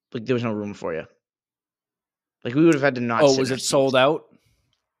there was no room for you. Like we would have had to not. Oh, was it sold out?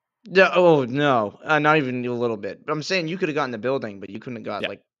 No, oh no, not even a little bit. But I'm saying you could have gotten the building, but you couldn't have got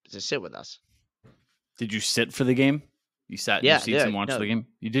like to sit with us. Did you sit for the game? You sat in your seats and watched the game?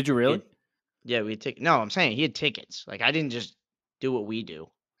 Did you really? Yeah, we take. No, I'm saying he had tickets. Like I didn't just do what we do.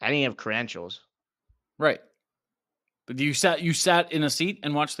 I didn't have credentials. Right. But you sat in a seat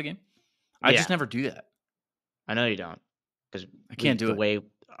and watched the game? I just never do that. I know you don't, because I can't do the way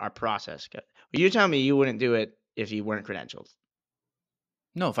our process goes. Well, you're telling me you wouldn't do it if you weren't credentialed.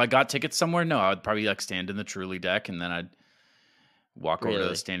 No, if I got tickets somewhere, no, I would probably like stand in the Truly deck, and then I'd walk over to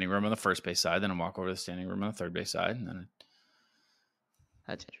the standing room on the first base side, then I'd walk over to the standing room on the third base side, and then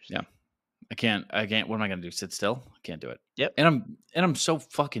that's interesting. Yeah. I can't. What am I gonna do? Sit still? I can't do it. Yep. And I'm so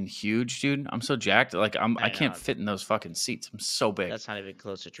fucking huge, dude. I'm so jacked. Like I can't fit in those fucking seats. I'm so big. That's not even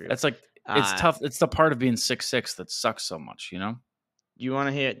close to true. That's like it's tough. It's the part of being 6'6" that sucks so much, you know. You want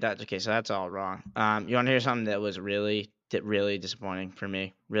to hear that? Okay, so that's all wrong. You want to hear something that was really disappointing for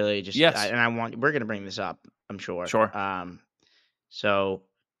me? Really, just yes. We're gonna bring this up. I'm sure. Sure. So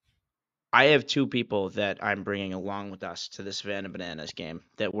I have 2 people that I'm bringing along with us to the Savannah Bananas game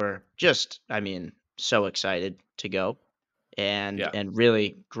that were just, so excited to go, and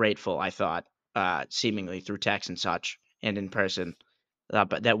really grateful. I thought, seemingly through text and such, and in person,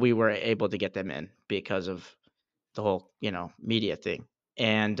 but that we were able to get them in because of the whole, media thing.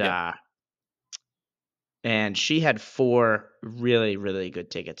 And she had 4 really, really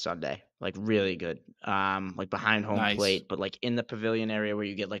good tickets Sunday, like really good, like behind home plate, but like in the pavilion area where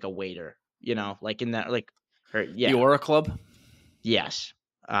you get like a waiter, like in that, like the Aura Club. Yes.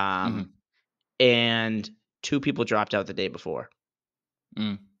 And 2 people dropped out the day before,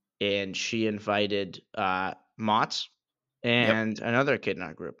 and she invited Mott's and another kid in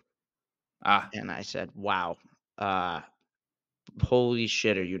our group. And I said, "Wow, holy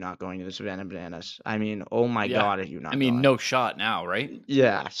shit, are you not going to the Savannah Bananas? I mean, oh my God, are you not going? No shot now, right?"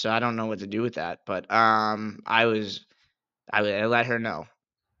 Yeah, so I don't know what to do with that, but I let her know.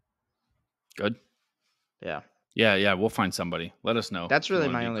 Good. Yeah. Yeah, we'll find somebody. Let us know. That's really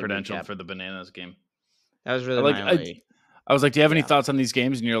my only credential for the Bananas game. That was really my only. I was like, "Do you have any thoughts on these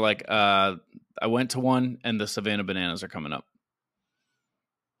games?" And you're like, "I went to one, and the Savannah Bananas are coming up."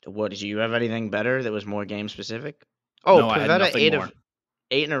 What, did you have anything better that was more game specific? Oh, no, Pavetta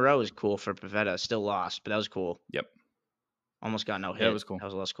 8 in a row is cool for Pavetta. Still lost, but that was cool. Yep. Almost got no hit. That was cool. That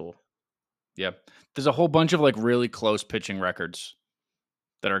was less cool. Yep. There's a whole bunch of like really close pitching records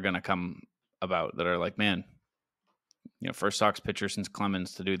that are going to come about that are like, man, first Sox pitcher since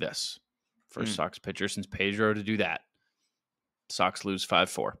Clemens to do this. First Sox pitcher since Pedro to do that. Sox lose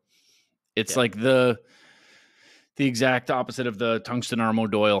 5-4. It's like the exact opposite of the tungsten Armo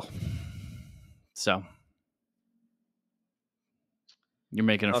Doyle. So you're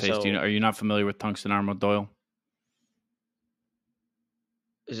making a face. Are you not familiar with tungsten Armo Doyle?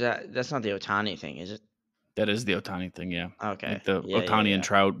 That's not the Ohtani thing, is it? That is the Ohtani thing, yeah. Okay. Like the Ohtani and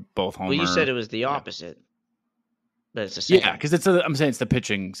Trout both homer. Well, you said it was the opposite, but it's the same. Yeah, because I'm saying it's the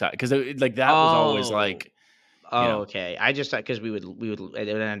pitching side. Because like that was always like. Okay. I just thought because it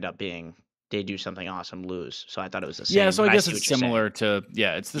would end up being they do something awesome, lose. So I thought it was the same. Yeah, so I guess it's similar to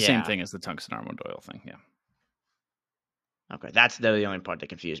it's the same thing as the tungsten Armo Doyle thing. Yeah. Okay, that's the only part that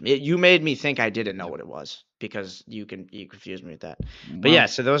confused me. You made me think I didn't know what it was because you confused me with that. But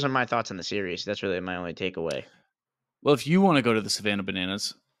so those are my thoughts on the series. That's really my only takeaway. Well, if you want to go to the Savannah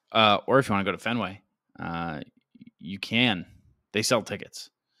Bananas, or if you want to go to Fenway, you can. They sell tickets,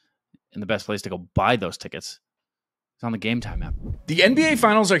 and the best place to go buy those tickets is on the Game Time app. The NBA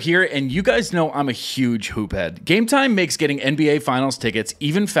Finals are here, and you guys know I'm a huge hoop head. Game Time makes getting NBA Finals tickets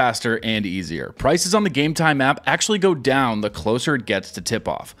even faster and easier. Prices on the Game Time app actually go down the closer it gets to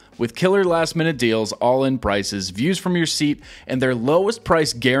tip-off. With killer last-minute deals, all-in prices, views from your seat, and their lowest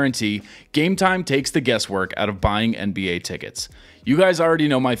price guarantee, Game Time takes the guesswork out of buying NBA tickets. You guys already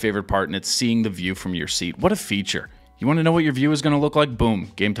know my favorite part, and it's seeing the view from your seat. What a feature. You want to know what your view is going to look like?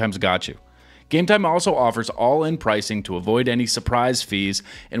 Boom, Game Time's got you. Game Time also offers all-in pricing to avoid any surprise fees,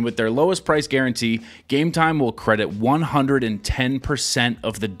 and with their lowest price guarantee, Game Time will credit 110%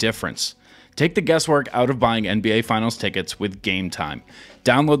 of the difference. Take the guesswork out of buying NBA Finals tickets with Game Time.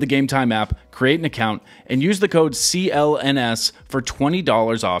 Download the Game Time app, create an account, and use the code CLNS for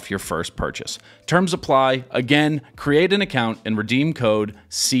 $20 off your first purchase. Terms apply. Again, create an account and redeem code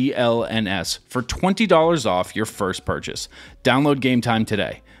CLNS for $20 off your first purchase. Download Game Time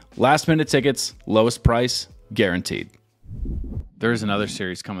today. Last minute tickets, lowest price, guaranteed. There's another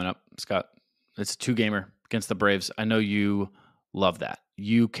series coming up, Scott. It's a 2-gamer against the Braves. I know you love that.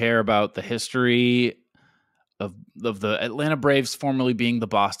 You care about the history of the Atlanta Braves formerly being the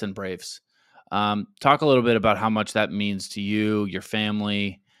Boston Braves. Talk a little bit about how much that means to you, your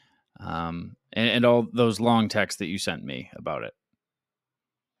family, and all those long texts that you sent me about it.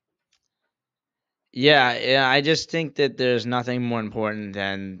 Yeah, I just think that there's nothing more important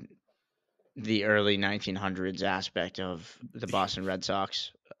than the early 1900s aspect of the Boston Red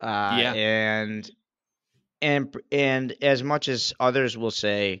Sox. And as much as others will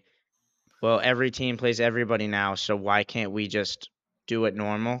say, well, every team plays everybody now, so why can't we just do it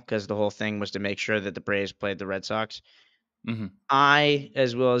normal? Because the whole thing was to make sure that the Braves played the Red Sox. Mm-hmm. I,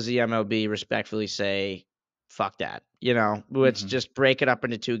 as well as the MLB, respectfully say, fuck that. Let's just break it up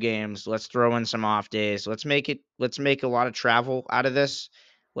into 2 games. Let's throw in some off days. Let's make a lot of travel out of this.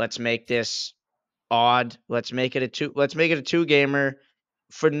 Let's make this odd. Let's make it a 2-gamer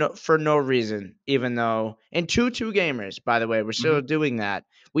for no reason, even though in 2-gamers, by the way, we're still doing that.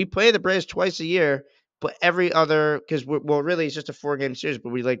 We play the Braves twice a year, but every other, because really it's just a 4-game series, but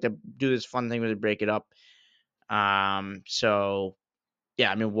we like to do this fun thing where we break it up. So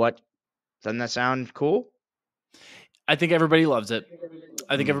yeah, I mean, doesn't that sound cool? I think everybody loves it.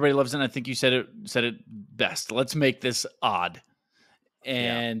 Everybody loves it. And I think you said it best. Let's make this odd.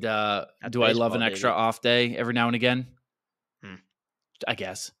 And do I love an extra off day every now and again? I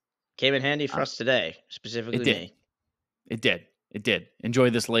guess. Came in handy for us today, specifically me. It did. Enjoy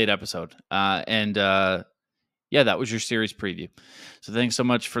this late episode. That was your series preview. So thanks so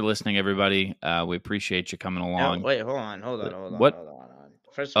much for listening, everybody. We appreciate you coming along. No, wait, hold on. What? Hold on.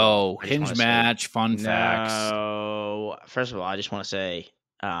 First of all, hinge match, fun facts. No. First of all, I just want to say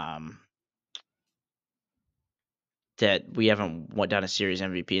that we haven't done a series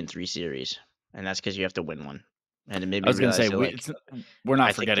MVP in 3 series, and that's because you have to win one. And it made me realize we're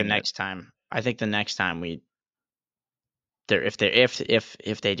not forgetting the next time. I think the next time if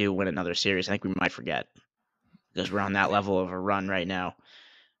they do win another series, I think we might forget because we're on that level of a run right now.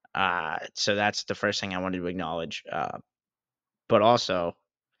 So that's the first thing I wanted to acknowledge. But also,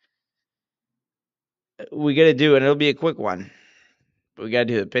 we got to do, and it'll be a quick one, but we got to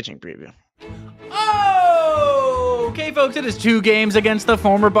do the pitching preview. Okay, folks, it is 2 games against the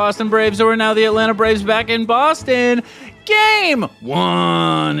former Boston Braves, who are now the Atlanta Braves back in Boston. Game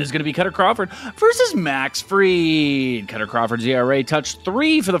 1 is going to be Cutter Crawford versus Max Fried. Cutter Crawford's ERA touched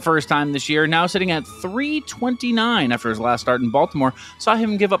 3 for the first time this year, now sitting at 3.29 after his last start in Baltimore. Saw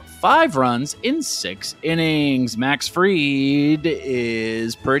him give up 5 runs in 6 innings. Max Fried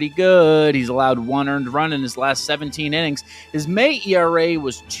is pretty good. He's allowed 1 earned run in his last 17 innings. His May ERA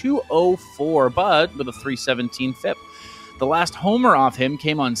was 2.04, but with a 3.17 FIP. The last homer off him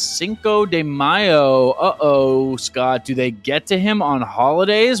came on Cinco de Mayo. Uh-oh, Scott. Do they get to him on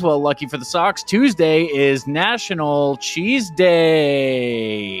holidays? Well, lucky for the Sox, Tuesday is National Cheese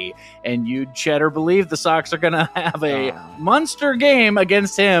Day. And you'd cheddar believe the Sox are going to have a monster game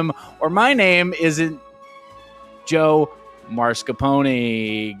against him, or my name isn't Joe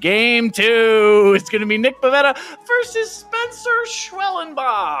Mascarpone. Game 2. It's going to be Nick Pivetta versus Spencer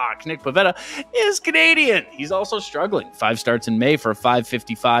Schwellenbach. Nick Pivetta is Canadian. He's also struggling. 5 starts in May for a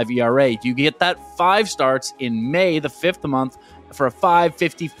 5.55 ERA. You get that 5 starts in May, the 5th month, for a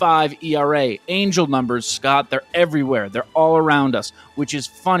 5.55 ERA. Angel numbers, Scott, they're everywhere. They're all around us, which is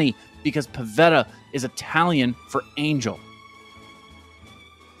funny because Pivetta is Italian for angel.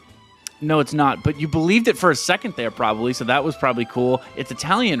 No, it's not, but you believed it for a second there probably, so that was probably cool. It's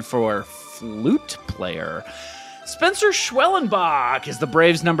Italian for flute player. Spencer Schwellenbach is the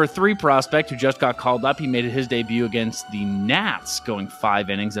Braves' number 3 prospect who just got called up. He made his debut against the Nats, going 5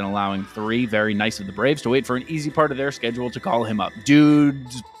 innings and allowing 3. Very nice of the Braves to wait for an easy part of their schedule to call him up.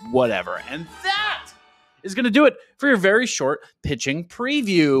 Dudes, whatever. And that is going to do it for your very short pitching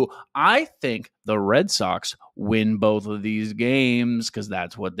preview. I think the Red Sox win both of these games because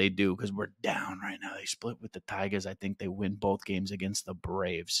that's what they do, because we're down right now. They split with the Tigers. I think they win both games against the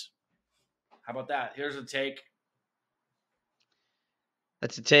Braves. How about that? Here's a take.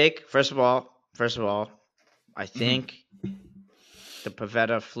 That's a take. First of all, I think the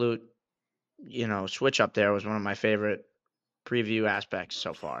Pivetta flute, switch up there was one of my favorite preview aspects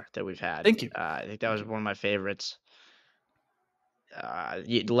so far that we've had. Thank you. I think that was one of my favorites.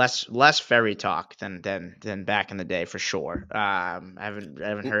 Less ferry talk than back in the day for sure. I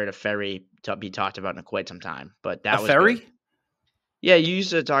haven't heard a ferry be talked about in quite some time, but that was ferry. Good. Yeah, you used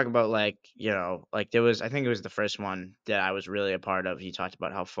to talk about there was, I think it was the first one that I was really a part of. He talked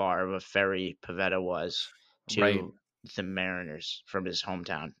about how far of a ferry Pivetta was to the Mariners from his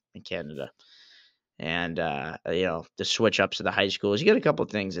hometown in Canada. And, the switch ups to the high schools. You get a couple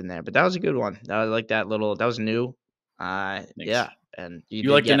things in there, but that was a good one. I like that that was new. Yeah. And you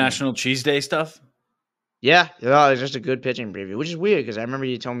like the National Cheese Day stuff? Yeah. It was just a good pitching preview, which is weird because I remember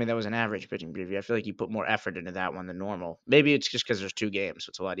you told me that was an average pitching preview. I feel like you put more effort into that one than normal. Maybe it's just because there's 2 games, so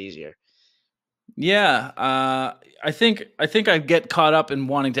it's a lot easier. Yeah. I think I get caught up in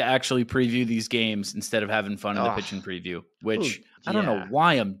wanting to actually preview these games instead of having fun in the pitching preview, which I don't know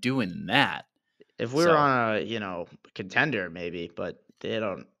why I'm doing that. If we were on a, contender, maybe, but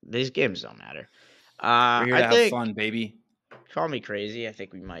these games don't matter. We're here to have fun, baby. Call me crazy. I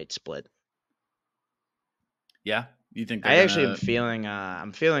think we might split. Yeah? You think I actually am feeling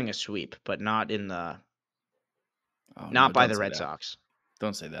I'm feeling a sweep, but not in the not by the Red Sox.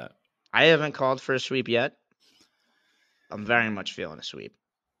 Don't say that. I haven't called for a sweep yet. I'm very much feeling a sweep.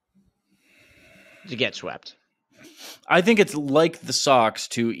 To get swept. I think it's like the Sox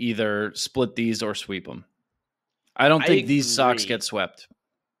to either split these or sweep them. I don't think these Sox get swept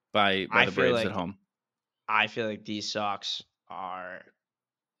by the Braves at home. I feel like these Sox are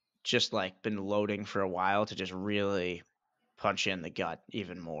just been loading for a while to just really punch you in the gut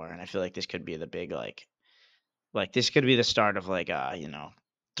even more. And I feel like this could be the big this could be the start of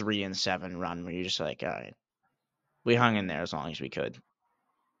 3-7 run where you're just all right, we hung in there as long as we could.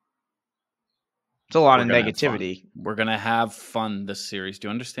 It's a lot of negativity. We're going to have fun this series. Do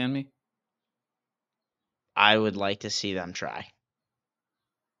you understand me? I would like to see them try.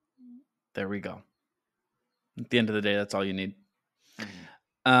 There we go. At the end of the day, that's all you need.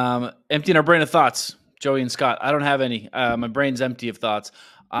 Emptying our brain of thoughts, Joey and Scott. I don't have any. My brain's empty of thoughts.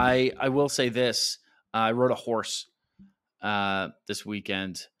 I will say this. I rode a horse this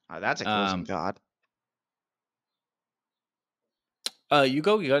weekend. Oh, that's a closing thought. You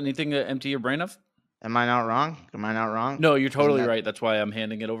go. You got anything to empty your brain of? Am I not wrong? No, you're totally right. That's why I'm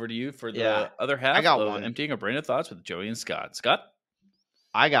handing it over to you for the other half I got one. Emptying a brain of thoughts with Joey and Scott. Scott?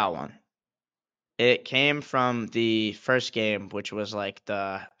 I got one. It came from the first game, which was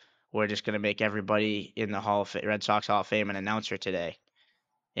we're just going to make everybody in the Red Sox Hall of Fame an announcer today.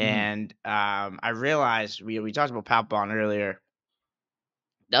 And I realized, we talked about Papelbon earlier,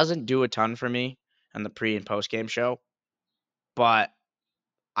 doesn't do a ton for me on the pre- and post-game show, but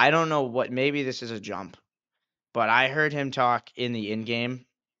I don't know maybe this is a jump, but I heard him talk in the in-game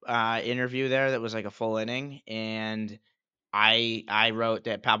interview there that was a full inning, and I wrote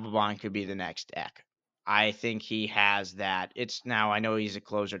that Papelbon could be the next Eck. I think he has that. I know he's a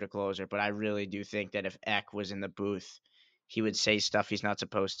closer to closer, but I really do think that if Eck was in the booth, he would say stuff he's not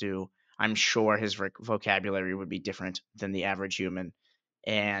supposed to. I'm sure his vocabulary would be different than the average human.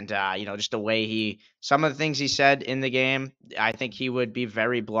 And, just the way some of the things he said in the game, I think he would be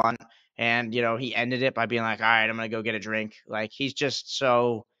very blunt And, he ended it by being like, all right, I'm going to go get a drink. Like, he's just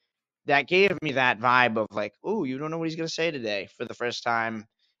so – that gave me that vibe of like, ooh, you don't know what he's going to say today for the first time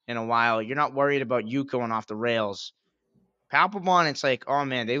in a while. You're not worried about you going off the rails. Papelbon, it's like, oh,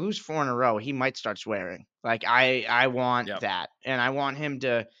 man, they lose 4 in a row. He might start swearing. Like, I want that. And I want him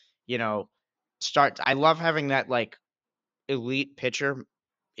to, start – I love having that, like, elite pitcher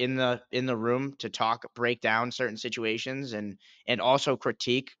in the room to break down certain situations and also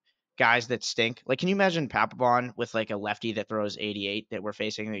critique guys that stink. Like, can you imagine Papelbon with like a lefty that throws 88 that we're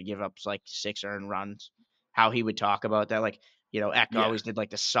facing that give up like 6 earned runs? How he would talk about that, like, Eck always did like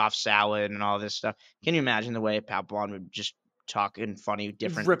the soft salad and all this stuff. Can you imagine the way Papelbon would just talk in funny,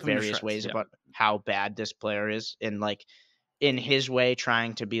 different, various ways about how bad this player is, and like in his way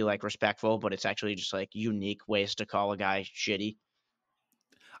trying to be like respectful, but it's actually just like unique ways to call a guy shitty.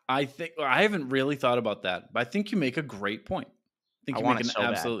 I think I haven't really thought about that, but I think you make a great point. I think you make an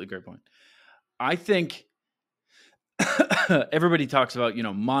absolutely great point. I think everybody talks about,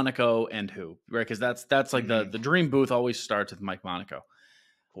 Monaco and who, right? Because that's like the dream booth always starts with Mike Monaco.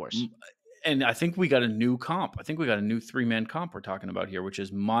 Of course. And I think we got a new comp. I think we got a new 3-man comp we're talking about here, which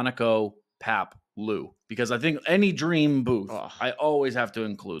is Monaco, Pap, Lou. Because I think any dream booth, I always have to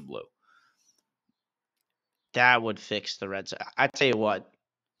include Lou. That would fix the Red Sox. I tell you what,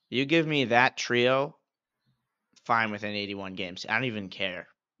 you give me that trio, fine within 81 games. I don't even care.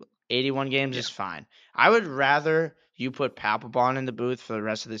 81 games is fine. I would rather you put Papelbon in the booth for the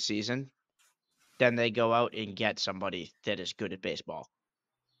rest of the season than they go out and get somebody that is good at baseball.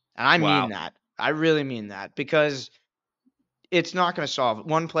 And I mean that. I really mean that, because it's not going to solve –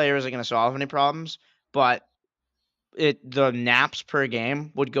 one player isn't going to solve any problems, but the naps per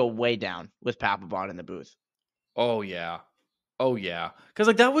game would go way down with Papelbon in the booth. Oh, yeah. Oh, yeah. Because,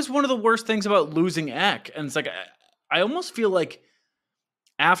 like, that was one of the worst things about losing Eck. And it's like, I almost feel like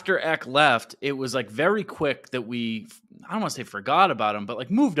after Eck left, it was, like, very quick that we, I don't want to say forgot about him, but, like,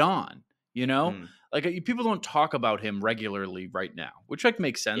 moved on, Like, people don't talk about him regularly right now, which, like,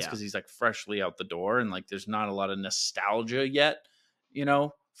 makes sense because he's, like, freshly out the door and, like, there's not a lot of nostalgia yet,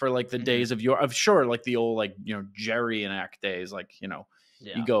 for, like, the days of I'm sure, like, the old, like, Jerry and Eck days, like,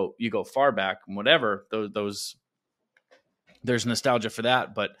 you go far back and whatever, those there's nostalgia for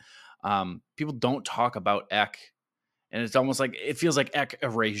that, but people don't talk about Eck, and it's almost like it feels like Eck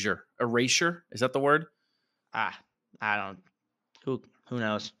erasure. Is that the word? I don't. Who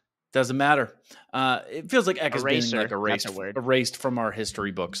knows? Doesn't matter. It feels like Eck is being like erased from our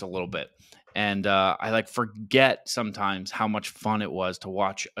history books a little bit, and I like forget sometimes how much fun it was to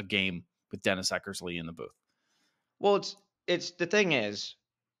watch a game with Dennis Eckersley in the booth. Well, it's the thing is,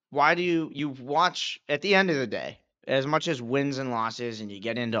 why do you watch at the end of the day? As much as wins and losses, and you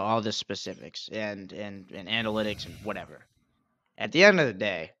get into all the specifics and analytics and whatever, at the end of the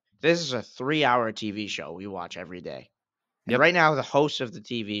day, this is a 3-hour TV show we watch every day. And right now, the hosts of the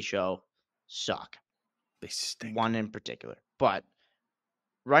TV show suck. They stink. One in particular. But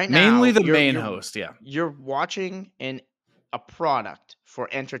right now, mainly the main host, you're watching a product for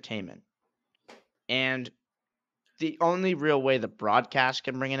entertainment. And the only real way the broadcast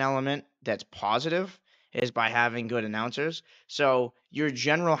can bring an element that's positive is by having good announcers. So your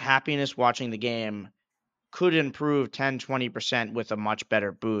general happiness watching the game could improve 10-20% with a much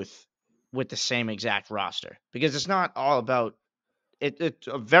better booth with the same exact roster, because it's not all about it. It's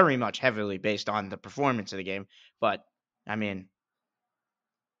very much heavily based on the performance of the game. But I mean,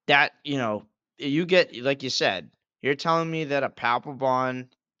 that, you get, like you said, you're telling me that a Papelbon,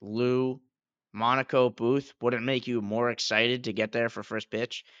 Lou, Monaco booth wouldn't make you more excited to get there for first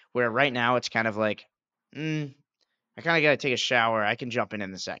pitch, where right now it's kind of like, I kind of got to take a shower. I can jump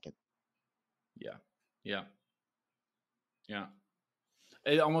in the second. Yeah.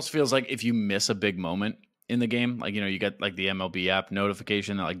 It almost feels like if you miss a big moment in the game, like, you get like the MLB app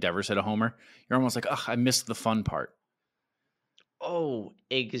notification that like Devers hit a homer, you're almost like, I missed the fun part. Oh,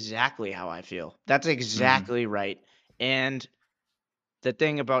 exactly how I feel. That's exactly right. And the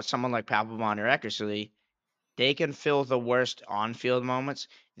thing about someone like Papelbon or Eckersley, they can fill the worst on-field moments.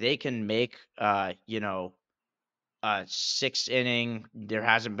 They can make, a 6-inning, there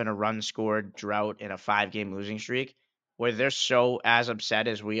hasn't been a run scored drought in a 5-game losing streak, where they're so as upset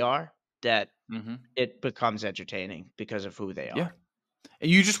as we are that it becomes entertaining because of who they are. Yeah. And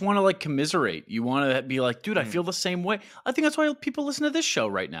you just want to like commiserate. You want to be like, dude, I feel the same way. I think that's why people listen to this show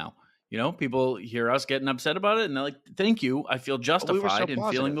right now. People hear us getting upset about it and they're like, thank you. I feel justified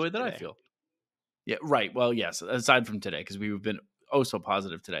in feeling the way that I feel. Yeah, right. Well, yes, aside from today, because we've been so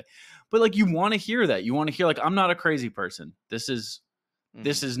positive today. But like, you want to hear that. You want to hear like, I'm not a crazy person. This is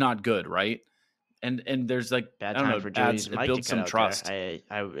not good, right? And there's like Bad I don't time know, for it adds, Joey's it mic to builds cut some out trust. there.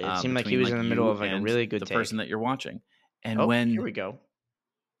 It seemed like he between was like in the middle you of like a and really good the take. person that you're watching. And Oh, when here we go.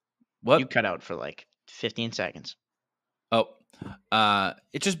 what You cut out for like 15 seconds. Oh,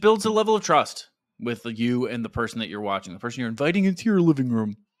 it just builds a level of trust with you and the person that you're watching, the person you're inviting into your living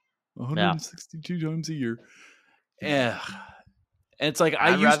room 162 times a year. Yeah. And it's like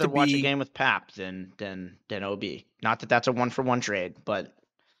I'd rather watch a game with Pap than OB. Not that that's a 1-for-1 trade, but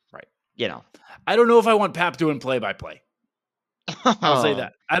right. You know, I don't know if I want Pap doing play-by-play. I'll say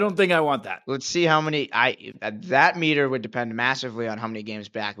that. I don't think I want that. Let's see how many. That meter would depend massively on how many games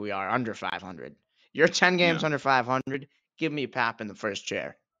back we are under 500. You're 10 games under 500. Give me Pap in the first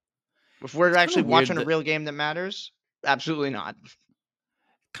chair. If we're actually watching a real game that matters, absolutely not.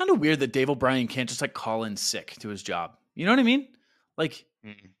 Kind of weird that Dave O'Brien can't just like call in sick to his job. You know what I mean? Like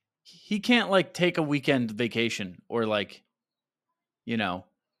he can't like take a weekend vacation or like, you know,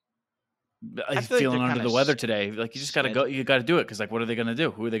 he's feeling under the weather today. Like you just got to go. You got to do it because like, what are they going to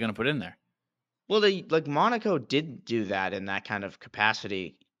do? Who are they going to put in there? Well, like Monaco did do that in that kind of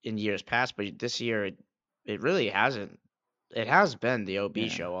capacity in years past, but this year it really hasn't. It has been the OB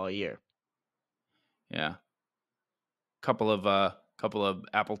show all year. Yeah. Couple of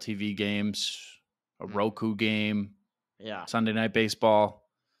Apple TV games, a Roku game. Yeah. Sunday Night Baseball.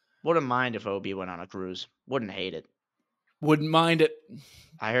 Wouldn't mind if OB went on a cruise. Wouldn't hate it. Wouldn't mind it.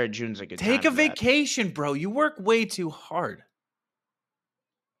 I heard June's a good time. Take a vacation, bro. You work way too hard.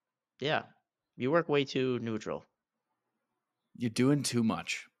 Yeah. You work way too neutral. You're doing too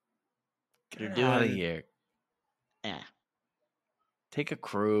much. Get out of here. Yeah. Take a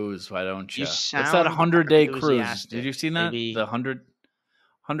cruise, why don't you? What's that 100-day cruise? Did you see that? Maybe the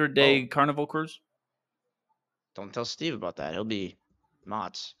 100-day carnival cruise? Don't tell Steve about that. He'll be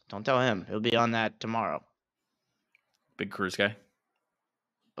Mott's. Don't tell him. He'll be on that tomorrow. Big cruise guy?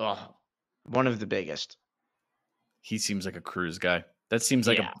 Oh, one of the biggest. He seems like a cruise guy. That seems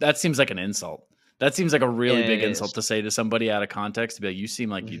like an insult. That seems like a really big insult to say to somebody out of context, to be like, you seem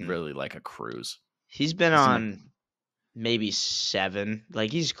like you'd really like a cruise. He's been on maybe 7.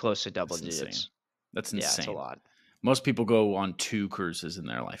 Like he's close to double digits. Insane. That's insane. Yeah, that's a lot. Most people go on 2 cruises in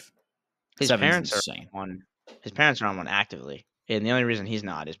their life. His parents are on one actively. And the only reason he's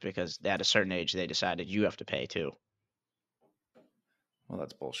not is because at a certain age they decided you have to pay too. Well,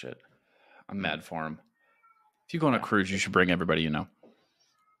 that's bullshit. I'm mad for him. If you go on a cruise, you should bring everybody you know.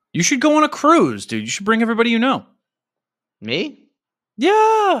 You should go on a cruise, dude. You should bring everybody you know. Me?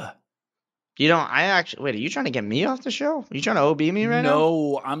 Yeah. Wait, are you trying to get me off the show? Are you trying to OB me right now?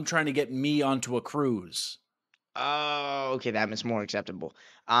 No, I'm trying to get me onto a cruise. Oh, okay. That is more acceptable.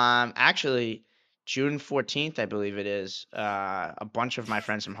 Actually, June 14th, I believe it is, a bunch of my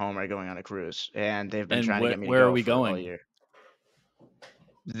friends from home are going on a cruise, and they've been trying to get me to go. Where are we for going? all year.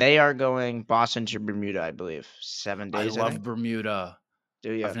 They are going Boston to Bermuda, I believe. 7 days. I love Bermuda.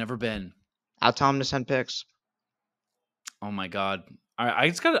 Do you? I've never been. I'll tell them to send pics. Oh my god!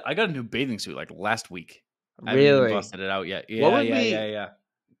 I got a new bathing suit like last week. Really? I haven't even busted it out yet. Yeah.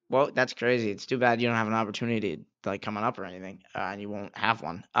 Well, that's crazy. It's too bad you don't have an opportunity like coming up or anything, and you won't have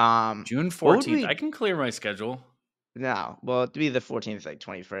one. June 14th. I can clear my schedule. No, well, it'd be the 14th, like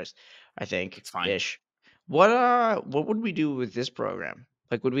 21st, I think. It's fine. Ish. What would we do with this program?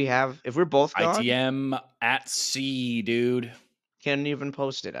 Like, would we have if we're both gone? ITM at sea, dude. Can't even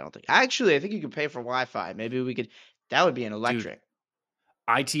post it. I don't think. Actually, I think you could pay for Wi-Fi. Maybe we could. That would be an electric.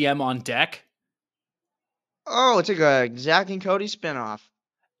 Dude, ITM on deck. Oh, it's like a Zach and Cody spinoff.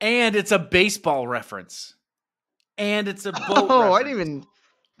 And it's a baseball reference. And it's a boat reference. I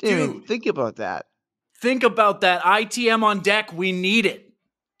didn't even think about that. Think about that. ITM on deck. We need it.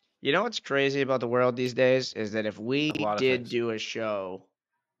 You know what's crazy about the world these days is that if we did do a show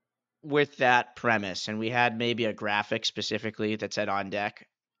with that premise and we had maybe a graphic specifically that said on deck,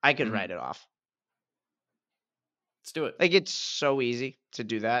 I could write it off. Let's do it. Like it's so easy to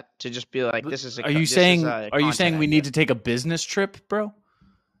do that. To just be like, this is. Are you saying we need to take a business trip, bro?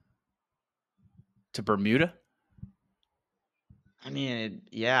 To Bermuda? I mean,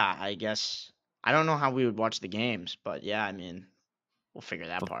 yeah. I guess I don't know how we would watch the games, but yeah. I mean, we'll figure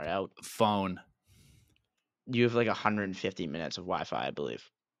that part out. Phone. You have like 150 minutes of Wi-Fi, I believe,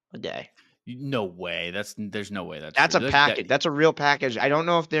 a day. No way. There's no way that's true. A package. That's a real package. I don't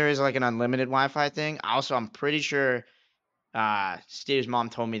know if there is like an unlimited Wi-Fi thing. Also, I'm pretty sure Steve's mom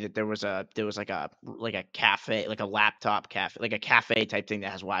told me that there was like a cafe, like a laptop cafe, like a cafe type thing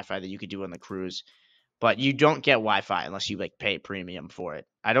that has Wi-Fi that you could do on the cruise. But you don't get Wi-Fi unless you like pay premium for it.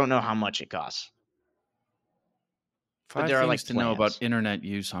 I don't know how much it costs. But there are like to know about internet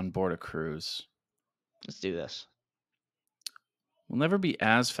use on board a cruise. Let's do this. will never be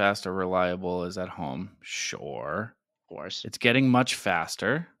as fast or reliable as at home. Sure. Of course. It's getting much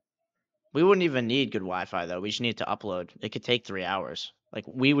faster. We wouldn't even need good Wi-Fi, though. We just need to upload. It could take 3 hours. Like,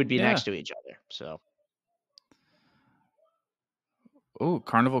 we would be next to each other, so. Oh,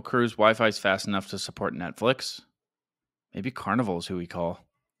 Carnival Cruise Wi-Fi is fast enough to support Netflix. Maybe Carnival is who we call.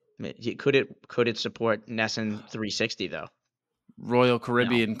 Could it support Nessun 360, though? Royal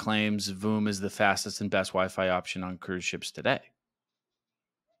Caribbean claims Voom is the fastest and best Wi-Fi option on cruise ships today.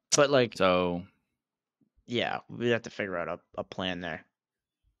 But, like... So... Yeah, we'd have to figure out a plan there.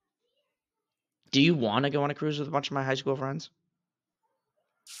 Do you want to go on a cruise with a bunch of my high school friends?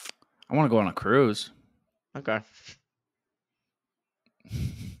 I want to go on a cruise. Okay.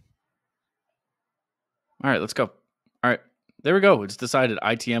 All right, let's go. All right, there we go. It's decided.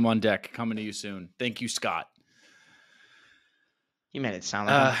 ITM on deck. Coming to you soon. Thank you, Scott. You made it sound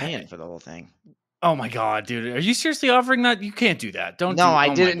like I'm paying for the whole thing. Oh my God, dude. Are you seriously offering that? You can't do that. I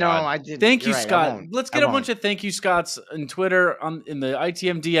didn't. No, I didn't. Thank you, Scott. Let's get a bunch of thank you, Scotts, on Twitter, in the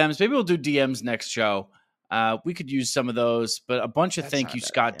ITM DMs. Maybe we'll do DMs next show. We could use some of those, but a bunch of thank you,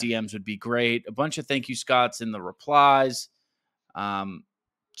 Scott DMs would be great. A bunch of thank you, Scotts in the replies.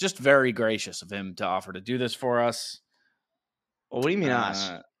 Just very gracious of him to offer to do this for us. Well, what do you mean us?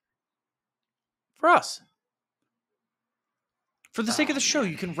 For us. For the sake of the show,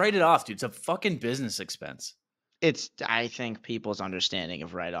 you can write it off, dude. It's a fucking business expense. I think people's understanding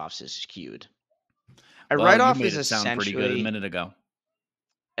of write-offs is skewed. Write-off is essentially... sound pretty good a minute ago.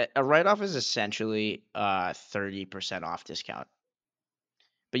 A write-off is essentially 30% off discount.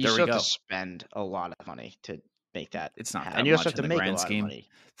 But you still have to spend a lot of money to make that. It's not that and you much also have to in the make grand a lot scheme. of money.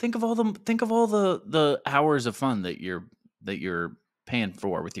 Think of all the hours of fun that you're paying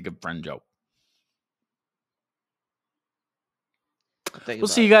for with your good friend Joe. We'll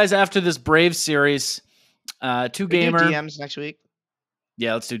see you guys after this Braves series. Two gamer DMs next week.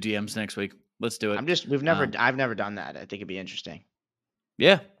 Yeah, let's do DMs next week. Let's do it. I've never done that. I think it'd be interesting.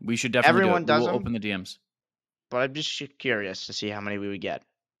 Yeah, we should definitely Everyone do it. We'll open the DMs. But I'm just curious to see how many we would get.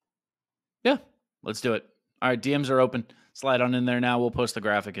 Yeah, let's do it. All right, DMs are open. Slide on in there now. We'll post the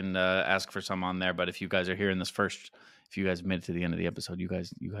graphic and ask for some on there. But if you guys are hearing this first, if you guys made it to the end of the episode, you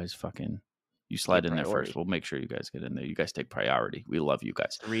guys fucking... You slide in there first. We'll make sure you guys get in there. You guys take priority. We love you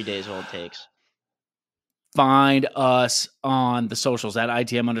guys. 3 days old takes. Find us on the socials at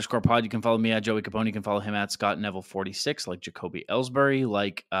ITM_pod. You can follow me at Joey Copponi. You can follow him at Scott Neville 46, like Jacoby Ellsbury,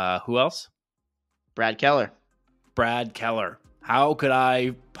 like who else? Brad Keller. How could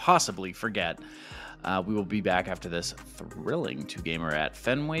I possibly forget? We will be back after this thrilling two-gamer at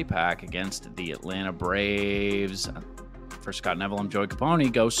Fenway Park against the Atlanta Braves. For Scott Neville, I'm Joey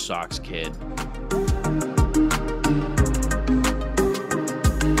Copponi. Go Sox, kid.